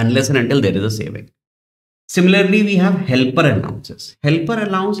unless and until there is a saving. Similarly, we have helper allowances. Helper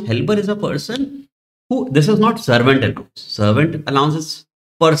allowance, helper is a person who, this is not servant allowance. Servant allowance is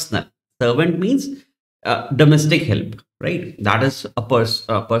personal. Servant means domestic help, right? That is a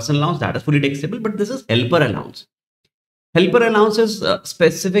personal allowance that is fully taxable, but this is helper allowance. Helper allowance is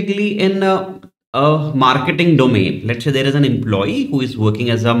specifically in a marketing domain. Let's say there is an employee who is working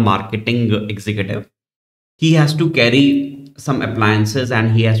as a marketing executive. He has to carry some appliances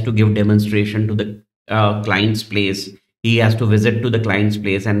and he has to give demonstration to the client's place. He has to visit to the client's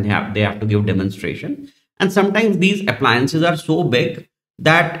place and they have to give demonstration. And sometimes these appliances are so big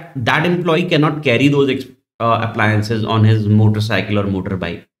that that employee cannot carry those appliances on his motorcycle or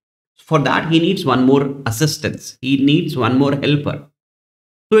motorbike. For that, he needs one more assistance. He needs one more helper.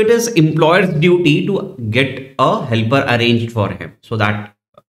 So it is employer's duty to get a helper arranged for him so that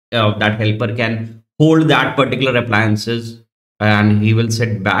that helper can hold that particular appliances and he will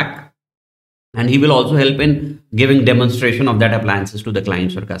sit back and he will also help in giving demonstration of that appliances to the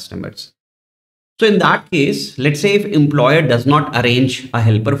clients or customers. So in that case, let's say if employer does not arrange a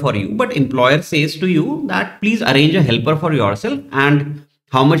helper for you, but employer says to you that please arrange a helper for yourself, and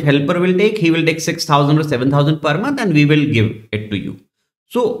how much helper will take? He will take 6,000 or 7,000 per month and we will give it to you.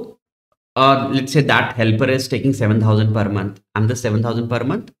 So let's say that helper is taking 7,000 per month and the 7,000 per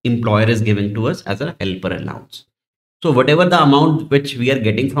month employer is giving to us as a helper allowance. So whatever the amount which we are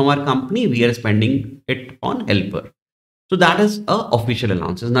getting from our company, we are spending it on helper. So that is a official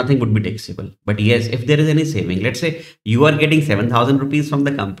allowances. Nothing would be taxable. But yes, if there is any saving, let's say you are getting 7,000 rupees from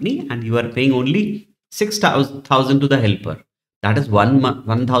the company and you are paying only 6,000 to the helper. That is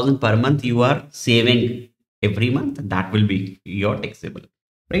 1,000 per month you are saving every month. That will be your taxable,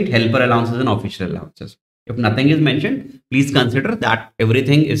 right? Helper allowances and official allowances. If nothing is mentioned, please consider that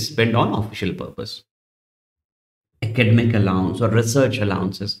everything is spent on official purpose. Academic allowance or research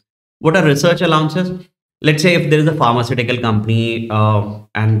allowances. What are research allowances? Let's say if there is a pharmaceutical company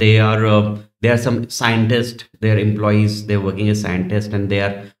and they are some scientists, their employees, they're working as scientists and they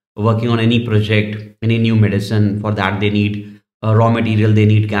are working on any project, any new medicine. For that they need raw material, they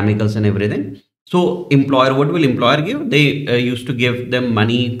need chemicals and everything. So employer, what will employer give? They used to give them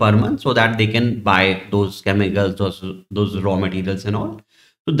money per month so that they can buy those chemicals, those raw materials and all.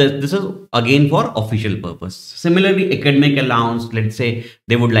 So this is again for official purpose. Similarly, academic allowance, let's say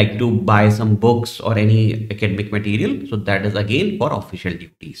they would like to buy some books or any academic material. So that is again for official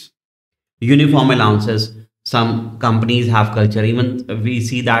duties. Uniform allowances. Some companies have culture. Even we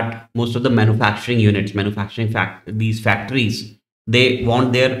see that most of the manufacturing units, these factories, they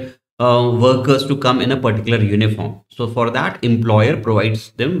want their workers to come in a particular uniform. So for that, employer provides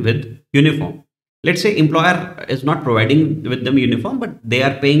them with uniform. Let's say employer is not providing with them uniform, but they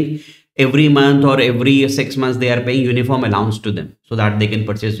are paying every month or every 6 months, they are paying uniform allowance to them so that they can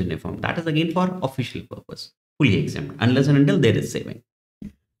purchase uniform. That is again for official purpose. fully exempt unless and until there is saving.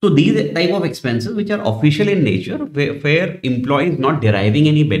 So these type of expenses which are official in nature, where employee is not deriving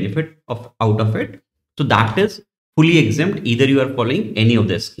any benefit out of it, so that is fully exempt. Either you are following any of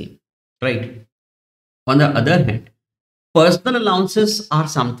this scheme, right? On the other hand, personal allowances are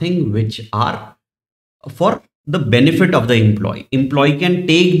something which are for the benefit of the employee. Employee can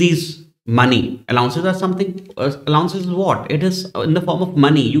take these money. Allowances are something. Allowances is what? It is in the form of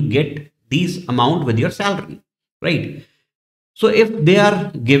money. You get these amount with your salary, right? So if they are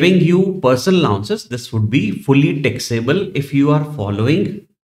giving you personal allowances, this would be fully taxable if you are following.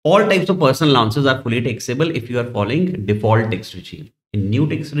 All types of personal allowances are fully taxable if you are following default tax regime. In new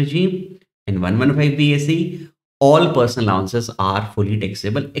tax regime, in 115 BSE, all personal allowances are fully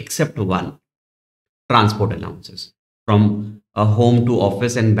taxable except one: transport allowances from a home to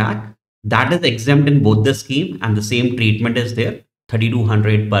office and back. That is exempt in both the scheme, and the same treatment is there.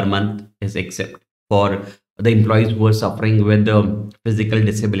 3,200 per month is exempt for the employees who are suffering with physical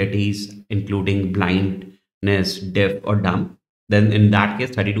disabilities, including blindness, deaf, or dumb. Then in that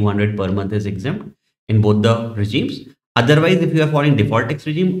case, 3,200 per month is exempt in both the regimes. Otherwise, if you are following default tax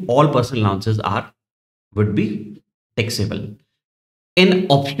regime, all personal allowances would be taxable. In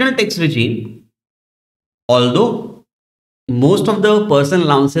optional tax regime, although most of the personal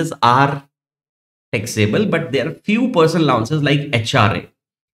allowances are taxable, but there are few personal allowances like HRA,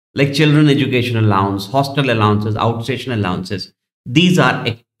 like children education allowance, hostel allowances, outstation allowances. These are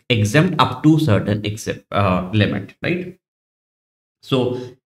exempt up to certain limit, right? So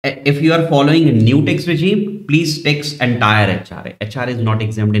if you are following a new tax regime, please tax entire HRA. HRA is not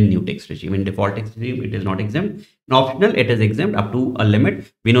exempt in new tax regime. In default tax regime, it is not exempt. In optional, it is exempt up to a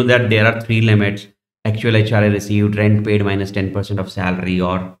limit. We know that there are three limits: actual HRA received, rent paid minus 10% of salary,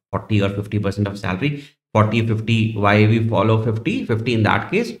 or 40 or 50% of salary. 40, 50, why we follow 50? 50 in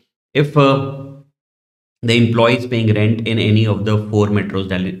that case, if the employee is paying rent in any of the four metros,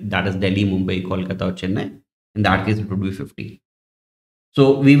 that is Delhi, Mumbai, Kolkata, or Chennai, in that case, it would be 50.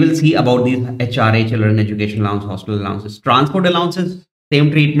 So we will see about these HRA, children education allowance, hostel allowances, transport allowances,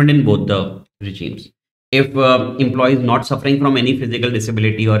 same treatment in both the regimes. If employee is not suffering from any physical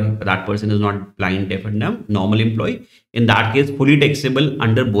disability, or that person is not blind, deaf, and dumb, normal employee, in that case, fully taxable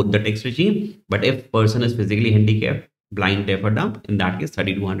under both the tax regime. But if person is physically handicapped, blind, deaf, or dumb, in that case,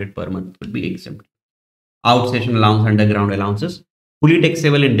 3,200 per month will be exempt. Outstation allowance, underground allowances, fully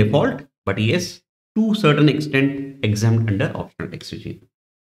taxable in default, but yes, to certain extent exempt under optional tax regime.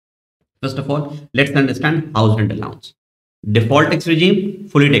 First of all, let's understand house rent allowance. Default tax regime,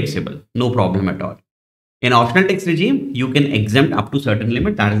 fully taxable, no problem at all. In optional tax regime, you can exempt up to certain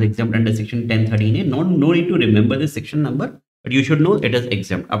limit, that is exempt under section 1013A. No need to remember the section number, but you should know it is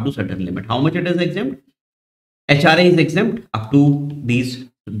exempt up to certain limit. How much it is exempt? HRA is exempt up to these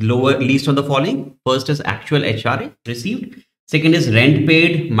lower least of the following. First is actual HRA received. Second is rent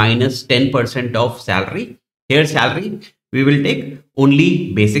paid minus 10% of salary. Here salary, we will take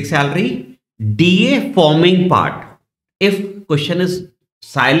only basic salary, DA forming part. If question is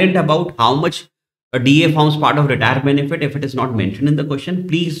silent about how much a DA forms part of retired benefit, if it is not mentioned in the question,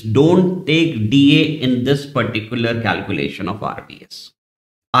 please don't take DA in this particular calculation of RBS.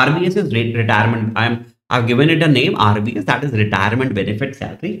 RBS is retirement. I've given it a name, RBS, that is retirement benefit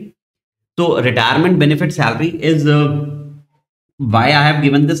salary. So retirement benefit salary is why I have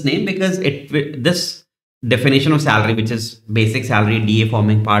given this name, because this definition of salary, which is basic salary, DA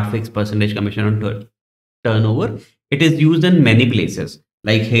forming part, fixed percentage commission on turnover, it is used in many places.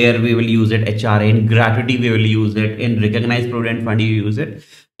 Like here we will use it, HRA, in gratuity we will use it, in recognized provident fund you use it.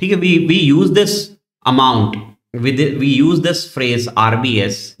 Okay, we use this amount, we use this phrase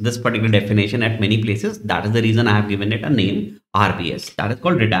RBS, this particular definition, at many places. That is the reason I have given it a name, RBS. That is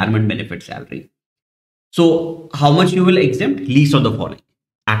called retirement benefit salary. So how much you will exempt? Least of the following: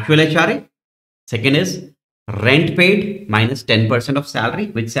 actual HRA. Second is rent paid minus 10% of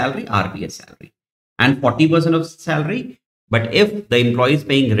salary. Which salary? RBS salary. And 40% of salary. But if the employee is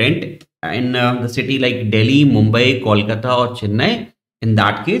paying rent in the city like Delhi, Mumbai, Kolkata, or Chennai, in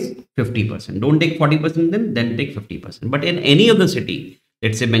that case, 50%. Don't take 40%, then take 50%. But in any of the city,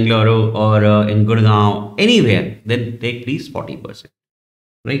 let's say Bangalore or in Gurgaon, anywhere, then take please 40%.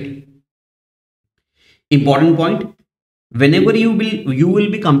 Right? Important point. Whenever you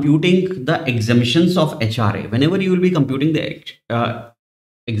will be computing the exemptions of HRA, whenever you will be computing the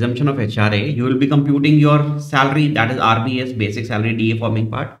exemption of HRA, you will be computing your salary, that is RBS, basic salary, DA forming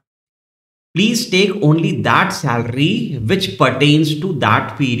part. Please take only that salary which pertains to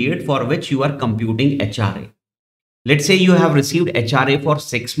that period for which you are computing HRA. Let's say you have received HRA for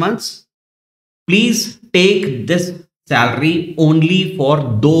 6 months. Please take this salary only for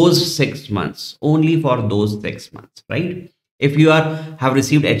those 6 months, only for those 6 months, right? If you have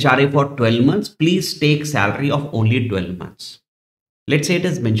received HRA for 12 months, please take salary of only 12 months. Let's say it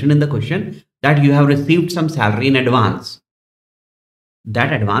is mentioned in the question that you have received some salary in advance.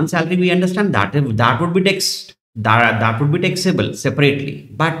 That advance salary, we understand that would be taxed, that would be taxable separately.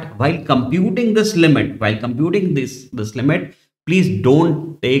 But while computing this limit, this limit, please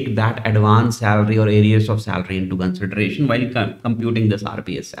don't take that advance salary or areas of salary into consideration while computing this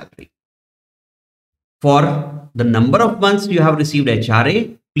RPS salary. For the number of months you have received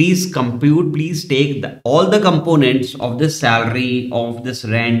HRA, please take all the components of this salary, of this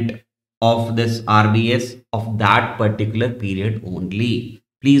rent, of this RBS of that particular period only.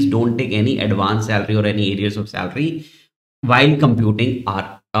 Please don't take any advance salary or any areas of salary while computing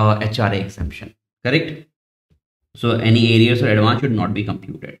our HRA exemption, correct? So any areas or advance should not be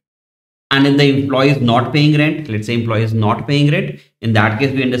computed. And if the employee is not paying rent, let's say employee is not paying rent, in that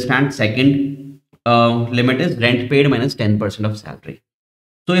case we understand second limit is rent paid minus 10% of salary.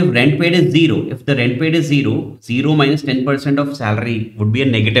 So if rent paid is zero, if the rent paid is zero minus 10% of salary would be a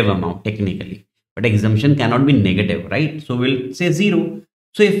negative amount technically, but exemption cannot be negative, right? So we'll say zero.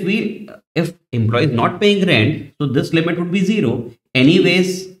 So if employee is not paying rent, so this limit would be zero.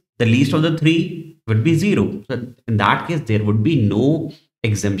 Anyways, the least of the three would be zero. So in that case, there would be no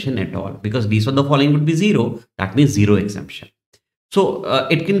exemption at all, because least of the following would be zero. That means zero exemption. So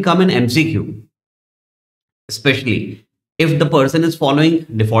it can come in MCQ, especially if the person is following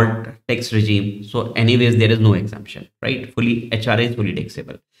default tax regime. So anyways, there is no exemption, right? HRA is fully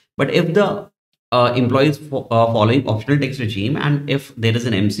taxable. But if the employee is following optional tax regime, and if there is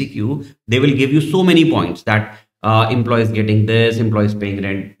an MCQ, they will give you so many points that employee is getting this, employee is paying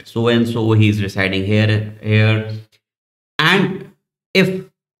rent so and so, he is residing here. And if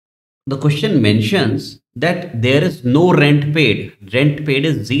the question mentions that there is no rent paid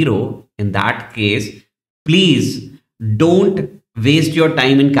is zero, in that case, please don't waste your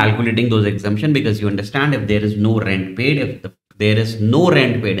time in calculating those exemption, because you understand if there is no rent paid, there is no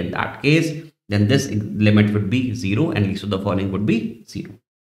rent paid in that case, then this limit would be zero and least of the following would be zero,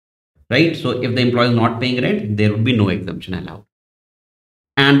 right? So if the employee is not paying rent, there would be no exemption allowed.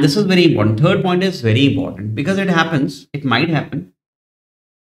 And this is very important. Third point is very important, because it might happen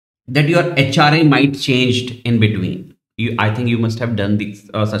that your HRA might changed in between. I think you must have done these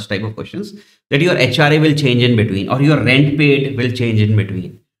such type of questions, that your HRA will change in between, or your rent paid will change in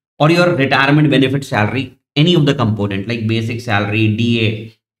between, or your retirement benefit salary, any of the component like basic salary,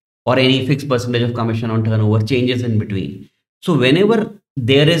 DA, or any fixed percentage of commission on turnover changes in between. So whenever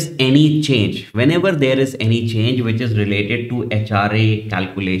there is any change which is related to HRA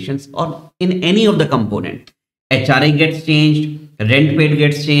calculations or in any of the component, HRA gets changed, rent paid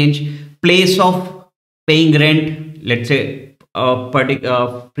gets changed, place of paying rent, let's say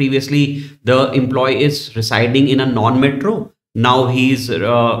previously the employee is residing in a non-metro, now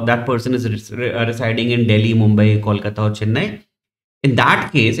that person is residing in Delhi, Mumbai, Kolkata or Chennai. In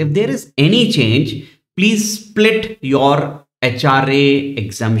that case, if there is any change, please split your HRA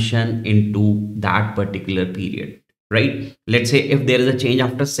exemption into that particular period, right? Let's say if there is a change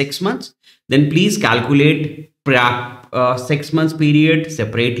after 6 months, then please calculate 6 months period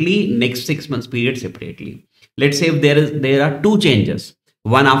separately, next 6 months period separately. Let's say if there are two changes,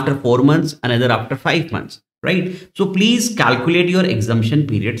 one after 4 months, another after 5 months, right? So please calculate your exemption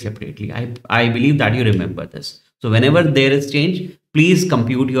period separately. I believe that you remember this. So whenever there is change, please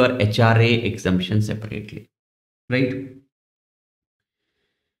compute your HRA exemption separately, right?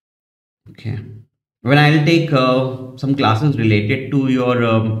 Okay. When I'll take some classes related to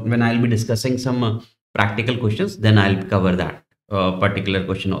your, when I'll be discussing some practical questions, then I'll cover that particular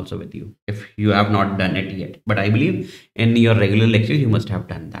question also with you, if you have not done it yet. But I believe in your regular lectures, you must have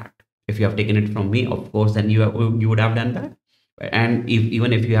done that. If you have taken it from me, of course, then you would have done that. And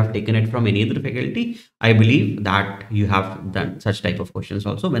even if you have taken it from any other faculty, I believe that you have done such type of questions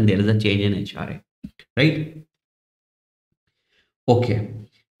also when there is a change in HRA, right? Okay.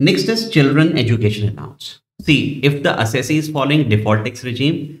 Next is children education allowance. See, if the assessee is following default tax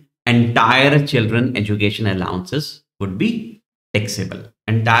regime, entire children education allowances would be taxable.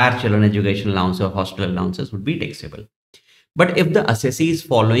 Entire children education allowance or hostel allowances would be taxable. But if the assessee is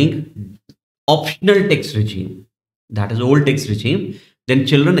following optional tax regime, that is old tax regime, then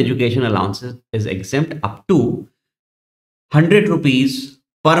children education allowances is exempt up to 100 rupees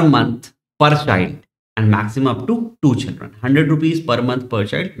per month per child, and maximum up to 2 children. 100 rupees per month per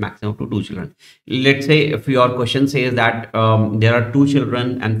child, maximum up to 2 children. Let's say if your question says that there are 2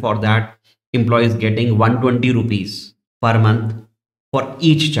 children and for that employee is getting 120 rupees per month, for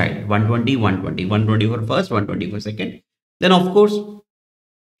each child, 120, 120, 120 for first, 120 for second. Then of course,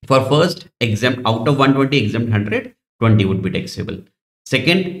 for first exempt, out of 120 exempt 100, 20 would be taxable.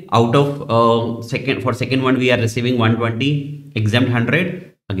 Second, out of for second one we are receiving 120 exempt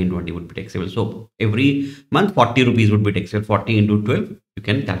 100, again 20 would be taxable. So every month 40 rupees would be taxable. 40 into 12, you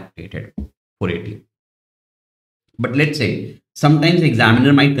can calculate it, 480. But let's say sometimes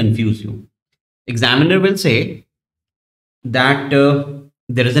examiner might confuse you. Examiner will say that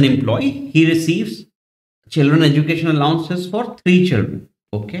there is an employee, he receives children education allowances for 3 children.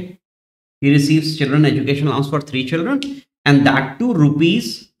 Okay, he receives children education allowance for 3 children, and that too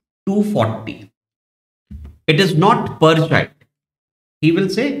rupees 240. It is not per child. He will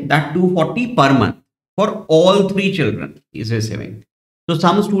say that 240 per month for all 3 children he is receiving. So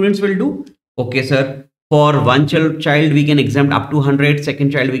some students will do, okay sir, for one child we can exempt up to 100,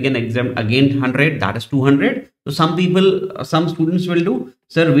 second child we can exempt again 100, that is 200. So some students will do,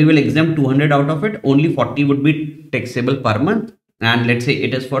 sir, we will exempt 200 out of it, only 40 would be taxable per month, and let's say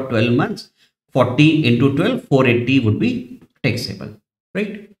it is for 12 months, 40 into 12, 480 would be taxable,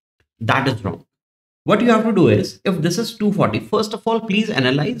 right? That is wrong. What you have to do is, if this is 240, first of all, please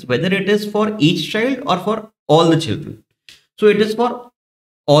analyze whether it is for each child or for all the children. So it is for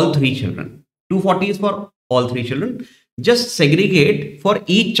all 3 children. 240 is for all 3 children. Just segregate for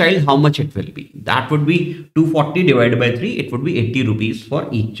each child how much it will be. That would be 240 divided by 3. It would be 80 rupees for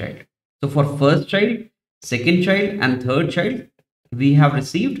each child. So for first child, second child and third child, we have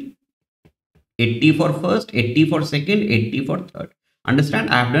received 80 for first, 80 for second, 80 for third. Understand?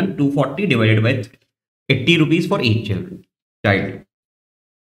 I have done 240 divided by 3. 80 rupees for each child.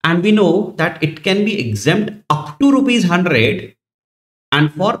 And we know that it can be exempt up to rupees 100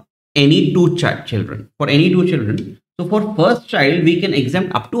 and for any 2 children. For any 2 children. So for first child, we can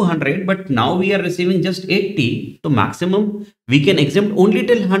exempt up to 100, but now we are receiving just 80. So maximum, we can exempt only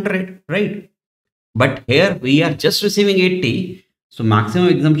till 100, right? But here we are just receiving 80. So maximum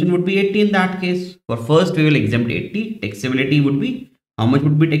exemption would be 80 in that case. For first, we will exempt 80. Taxability would be, how much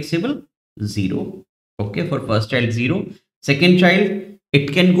would be taxable? 0. Okay, for first child, 0. Second child,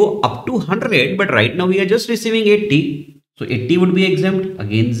 it can go up to 100, but right now we are just receiving 80. So 80 would be exempt,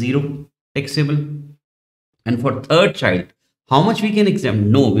 again 0 taxable. And for third child, how much we can exempt?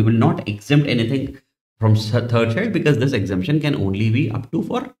 No, we will not exempt anything from third child because this exemption can only be up to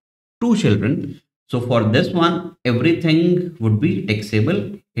for 2 children. So for this one, everything would be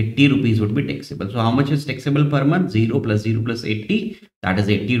taxable. 80 rupees would be taxable. So how much is taxable per month? 0 plus 0 plus 80. That is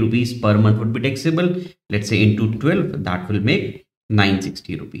 80 rupees per month would be taxable. Let's say into 12, that will make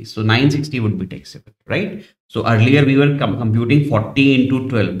 960 rupees. So 960 would be taxable, right? So earlier we were computing 40 into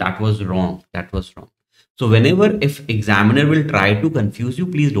 12. That was wrong. That was wrong. So whenever if examiner will try to confuse you,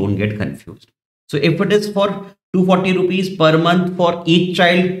 please don't get confused. So if it is for 240 rupees per month for each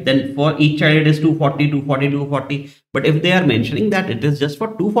child, then for each child it is 240, 240, 240. But if they are mentioning that it is just for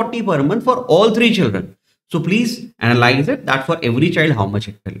 240 per month for all 3 children, so please analyze it that for every child how much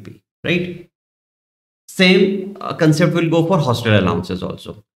it will be, right? Same concept will go for hostel allowances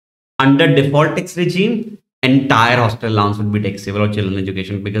also. Under default tax regime, entire hostel allowance will be taxable or children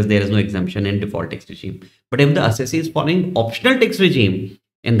education because there is no exemption in default tax regime. But if the assessee is following optional tax regime,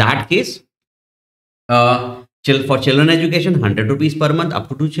 in that case, for children education, 100 rupees per month up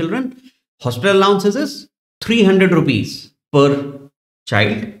to 2 children. Hostel allowances is 300 rupees per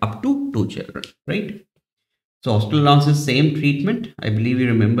child up to 2 children, right? So hostel allowance is same treatment. I believe you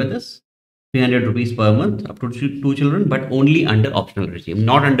remember this. 300 rupees per month up to 2 children, but only under optional regime,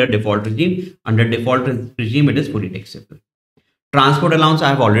 not under default regime. Under default regime, it is fully taxable. Transport allowance I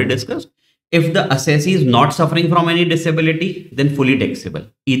have already discussed. If the assessee is not suffering from any disability, then fully taxable.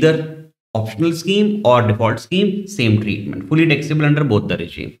 Either optional scheme or default scheme, same treatment, fully taxable under both the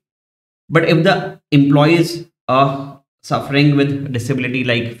regime. But if the employees are suffering with disability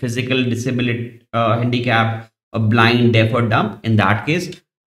like physical disability, handicap, blind, deaf or dumb, in that case,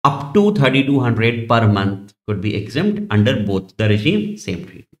 up to 3,200 per month could be exempt under both the regime, same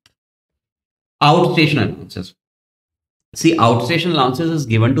treatment. Outstation allowances. See, outstation allowances is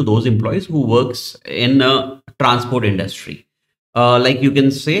given to those employees who works in transport industry. Like you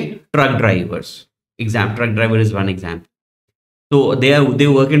can say truck drivers. Truck driver is one example. So they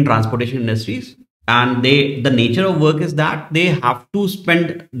work in transportation industries, and the nature of work is that they have to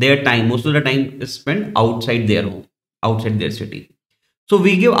spend their time, most of the time is spent outside their home, outside their city. So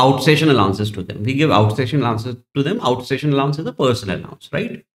we give outstation allowances to them. Outstation allowance is a personal allowance,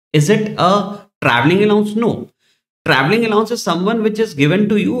 right? Is it a traveling allowance? No. Traveling allowance is someone which is given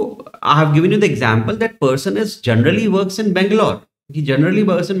to you. I have given you the example that person is generally works in Bangalore. He generally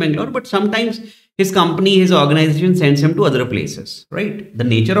works in Bangalore, but sometimes his company, his organization sends him to other places, right? The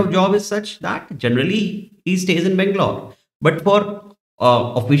nature of job is such that generally he stays in Bangalore, but for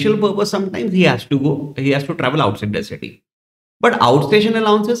official purpose, sometimes he has to travel outside the city. But outstation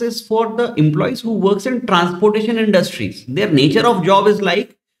allowances is for the employees who works in transportation industries. Their nature of job is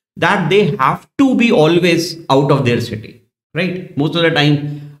like that they have to be always out of their city, right? Most of the time,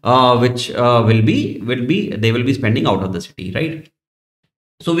 which they will be spending out of the city, right?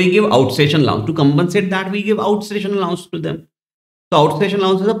 So we give outstation allowance to compensate that. We give outstation allowance to them. So outstation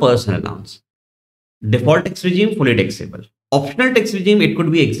allowance is a personal allowance. Default tax regime, fully taxable. Optional tax regime, it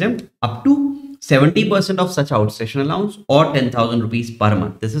could be exempt up to 70% of such outstation allowance or 10,000 rupees per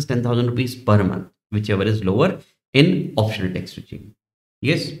month. This is 10,000 rupees per month, whichever is lower in optional tax regime.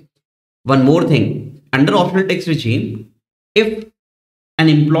 Yes. One more thing, under optional tax regime, if an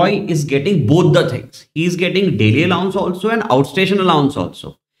employee is getting both the things, he is getting daily allowance also and outstation allowance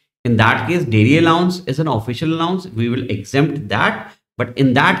also. In that case, daily allowance is an official allowance. We will exempt that. But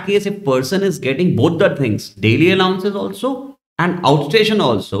in that case, if person is getting both the things, daily allowances also and outstation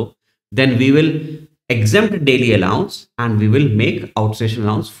also, then we will exempt daily allowance and we will make outstation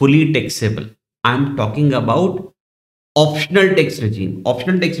allowance fully taxable. I'm talking about optional tax regime.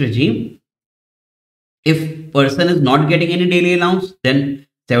 Optional tax regime, if person is not getting any daily allowance, then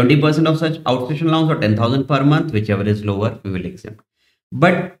 70% of such outstation allowance or 10,000 per month, whichever is lower, we will exempt.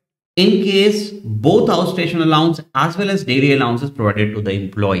 But in case both outstation allowance as well as daily allowance is provided to the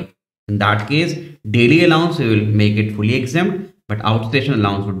employee, in that case, daily allowance we will make it fully exempt, but outstation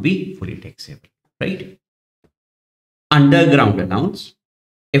allowance would be fully taxable, right? Underground allowance,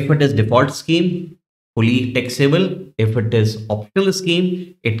 if it is default scheme, fully taxable. If it is optional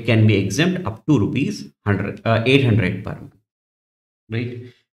scheme, it can be exempt up to rupees 800 per month, right?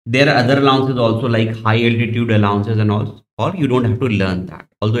 There are other allowances also like high altitude allowances and all, or you don't have to learn that.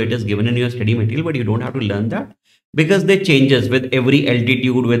 Although it is given in your study material, but you don't have to learn that because they changes with every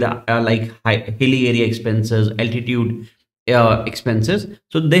altitude, with like hilly area expenses, altitude expenses.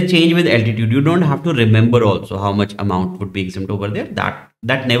 So they change with altitude. You don't have to remember also how much amount would be exempt over there.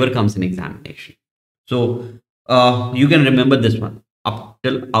 That never comes in examination. So you can remember this one up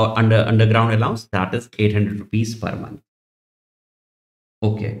till underground allowance, that is 800 rupees per month.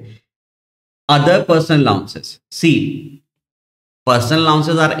 Okay. Other personal allowances. See, personal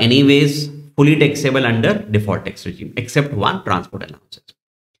allowances are anyways fully taxable under default tax regime, except one, transport allowances.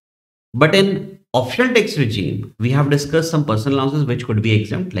 But in optional tax regime, we have discussed some personal allowances which could be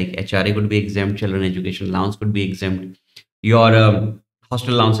exempt, like HRA could be exempt, children education allowance could be exempt, your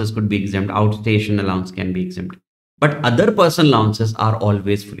hostel allowances could be exempt, outstation allowance can be exempt. But other personal allowances are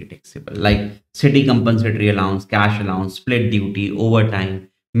always fully taxable, like city compensatory allowance, cash allowance, split duty, overtime,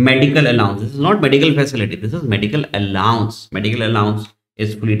 medical allowance. This is not medical facility. This is medical allowance. Medical allowance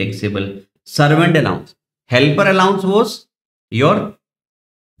is fully taxable. Servant allowance. Helper allowance was your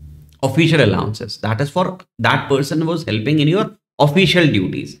official allowances. That is for that person was helping in your official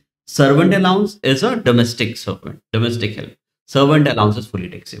duties. Servant allowance is a domestic servant, domestic help. Servant allowance is fully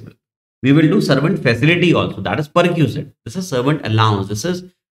taxable. We will do servant facility also. That is perquisite. This is servant allowance.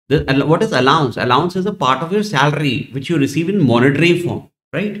 What is allowance? Allowance is a part of your salary which you receive in monetary form,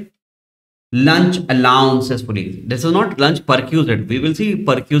 right? Lunch allowance is fully. This is not lunch perquisite. We will see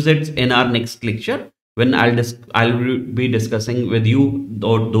perquisites in our next lecture when I'll be discussing with you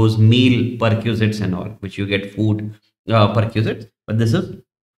those meal perquisites and all, which you get food perquisites. But this is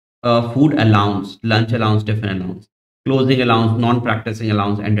food allowance, lunch allowance, tiffin allowance, closing allowance, non-practicing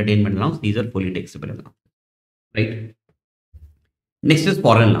allowance, entertainment allowance. These are fully taxable allowances, right? Next is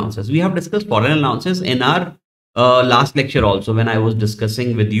foreign allowances. We have discussed foreign allowances in our last lecture also when I was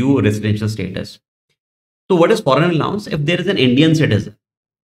discussing with you residential status. So what is foreign allowance? If there is an Indian citizen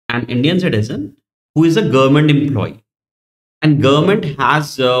who is a government employee and government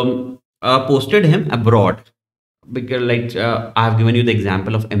has posted him abroad, because like I have given you the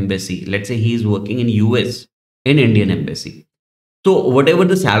example of embassy. Let's say he is working in US in Indian embassy. So whatever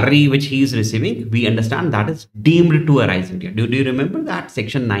the salary which he is receiving, we understand that is deemed to arise in India. Do you remember that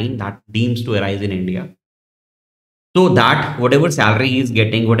section 9 that deems to arise in India? So that whatever salary he is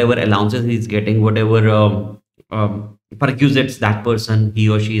getting, whatever allowances he is getting, whatever perquisites that person, he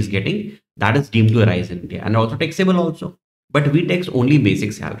or she is getting, that is deemed to arise in India and also taxable also. But we tax only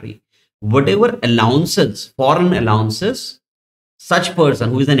basic salary. Whatever allowances, foreign allowances, such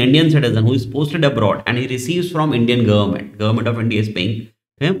person who is an Indian citizen who is posted abroad and he receives from Indian government of India is paying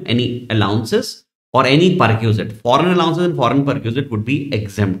him any allowances or any perquisite. Foreign allowances and foreign perquisite would be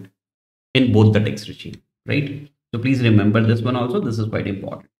exempt in both the tax regime, right? So please remember this one also. This is quite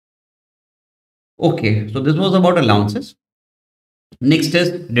important. Okay, so this was about allowances. Next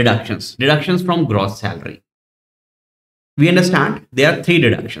is deductions. Deductions from gross salary. We understand there are three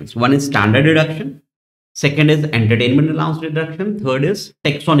deductions. One is standard deduction. Second is entertainment allowance deduction. Third is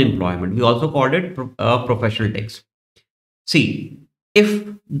tax on employment. We also called it professional tax. See, if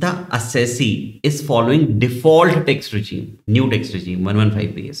the assessee is following default tax regime, new tax regime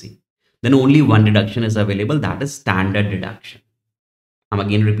 115 BSE, then only one deduction is available, that is standard deduction. I'm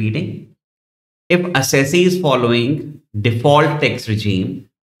again repeating. If assessee is following default tax regime,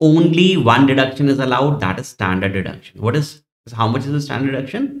 only one deduction is allowed, that is standard deduction. How much is the standard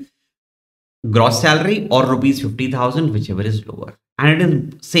deduction? Gross salary or rupees 50,000, whichever is lower. And it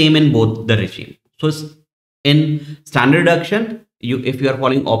is same in both the regime. So in standard deduction, if you are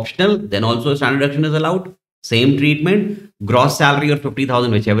following optional, then also standard deduction is allowed. Same treatment, gross salary or 50,000,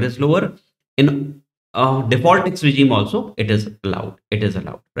 whichever is lower. In default tax regime also, it is allowed. It is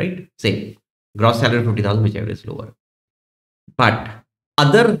allowed, right? Same. Gross salary 50,000, whichever is lower. But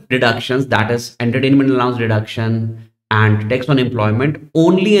other deductions, that is entertainment allowance deduction and tax on employment,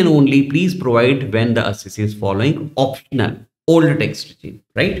 only and only please provide when the assessee is following optional older tax regime,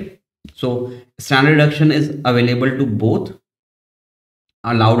 right? So standard deduction is available to both,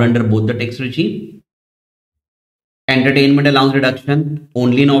 allowed under both the tax regime. Entertainment allowance deduction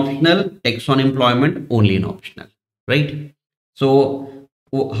only in optional, tax on employment only in optional, right? So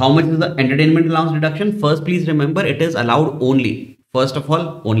how much is the entertainment allowance deduction? First, please remember it is allowed only, first of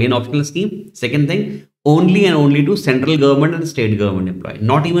all, only in optional scheme. Second thing, only and only to central government and state government employees,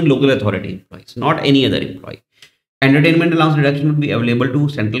 not even local authority employees, not any other employee. Entertainment allowance reduction would be available to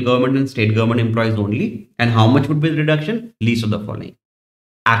central government and state government employees only. And how much would be the reduction? Least of the following.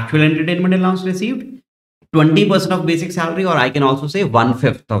 Actual entertainment allowance received, 20% of basic salary, or I can also say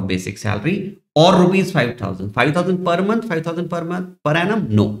 1/5 of basic salary, or rupees 5,000. 5,000 per month, 5,000 per month, per annum?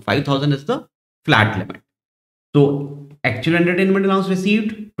 No, 5,000 is the flat limit. So actual entertainment allowance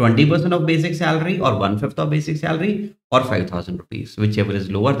received, 20% of basic salary or 1/5 of basic salary, or 5,000 rupees, whichever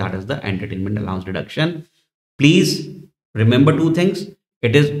is lower, that is the entertainment allowance reduction. Please remember two things.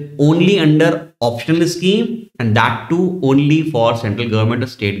 It is only under optional scheme, and that too only for central government or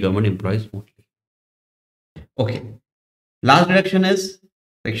state government employees only. Okay. Last deduction is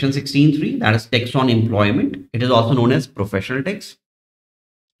section 16(3), that is tax on employment. It is also known as professional tax.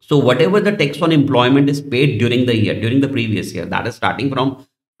 So whatever the tax on employment is paid during the year, during the previous year, that is starting from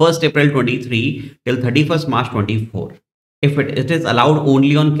 1st April 23 till 31st March 24. If it is allowed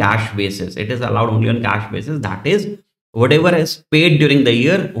only on cash basis, it is allowed only on cash basis. That is, whatever is paid during the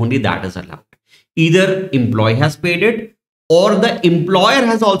year, only that is allowed. Either employee has paid it or the employer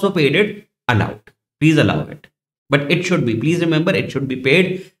has also paid it, allowed. Please allow it. But it should be, please remember, it should be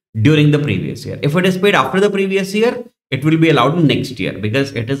paid during the previous year. If it is paid after the previous year, it will be allowed next year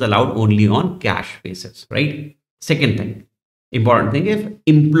because it is allowed only on cash basis, right? Second thing, important thing, if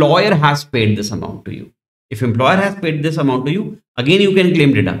employer has paid this amount to you, if employer has paid this amount to you, again, you can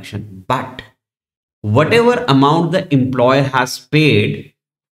claim deduction. But whatever amount the employer has paid,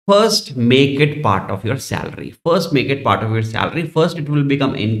 first make it part of your salary. First make it part of your salary. First it will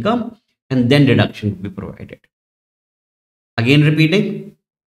become income and then deduction will be provided. Again repeating,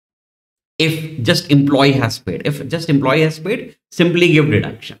 if just employee has paid, simply give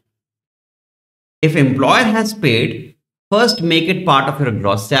deduction. If employer has paid, first make it part of your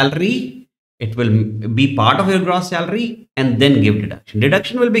gross salary. It will be part of your gross salary and then give deduction.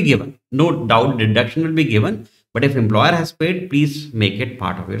 Deduction will be given. No doubt deduction will be given. But if employer has paid, please make it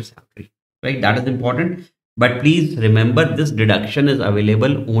part of your salary. Right? That is important. But please remember this deduction is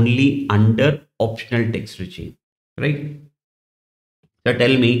available only under optional tax regime. Right? So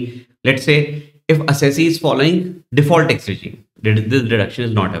tell me, let's say if assessee is following default tax regime, this deduction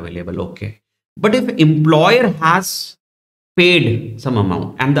is not available. Okay. But if employer has paid some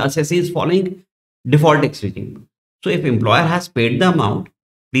amount and the assessee is following default tax regime. So if employer has paid the amount,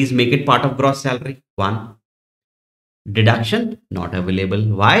 please make it part of gross salary. One. Deduction not available.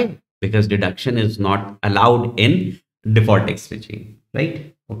 Why? Because deduction is not allowed in default tax regime,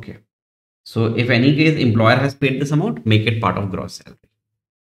 right? Okay. So if any case employer has paid this amount, make it part of gross salary.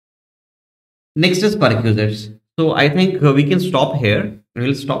 Next is perquisites. So I think we can stop here. We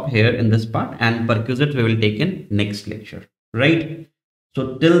will stop here in this part, and perquisites we will take in next lecture. Right?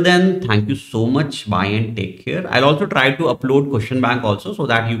 So till then, thank you so much. Bye and take care. I'll also try to upload question bank also so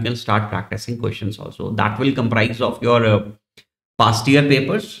that you can start practicing questions also. That will comprise of your past year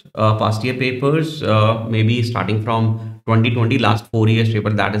papers. Maybe starting from 2020, last 4 years paper,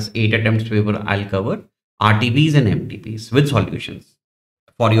 that is 8 attempts paper I'll cover. RTPs and MTPs with solutions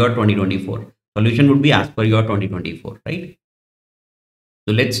for your 2024. Solution would be as per your 2024, right?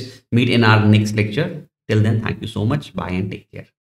 So let's meet in our next lecture. Till then, thank you so much. Bye and take care.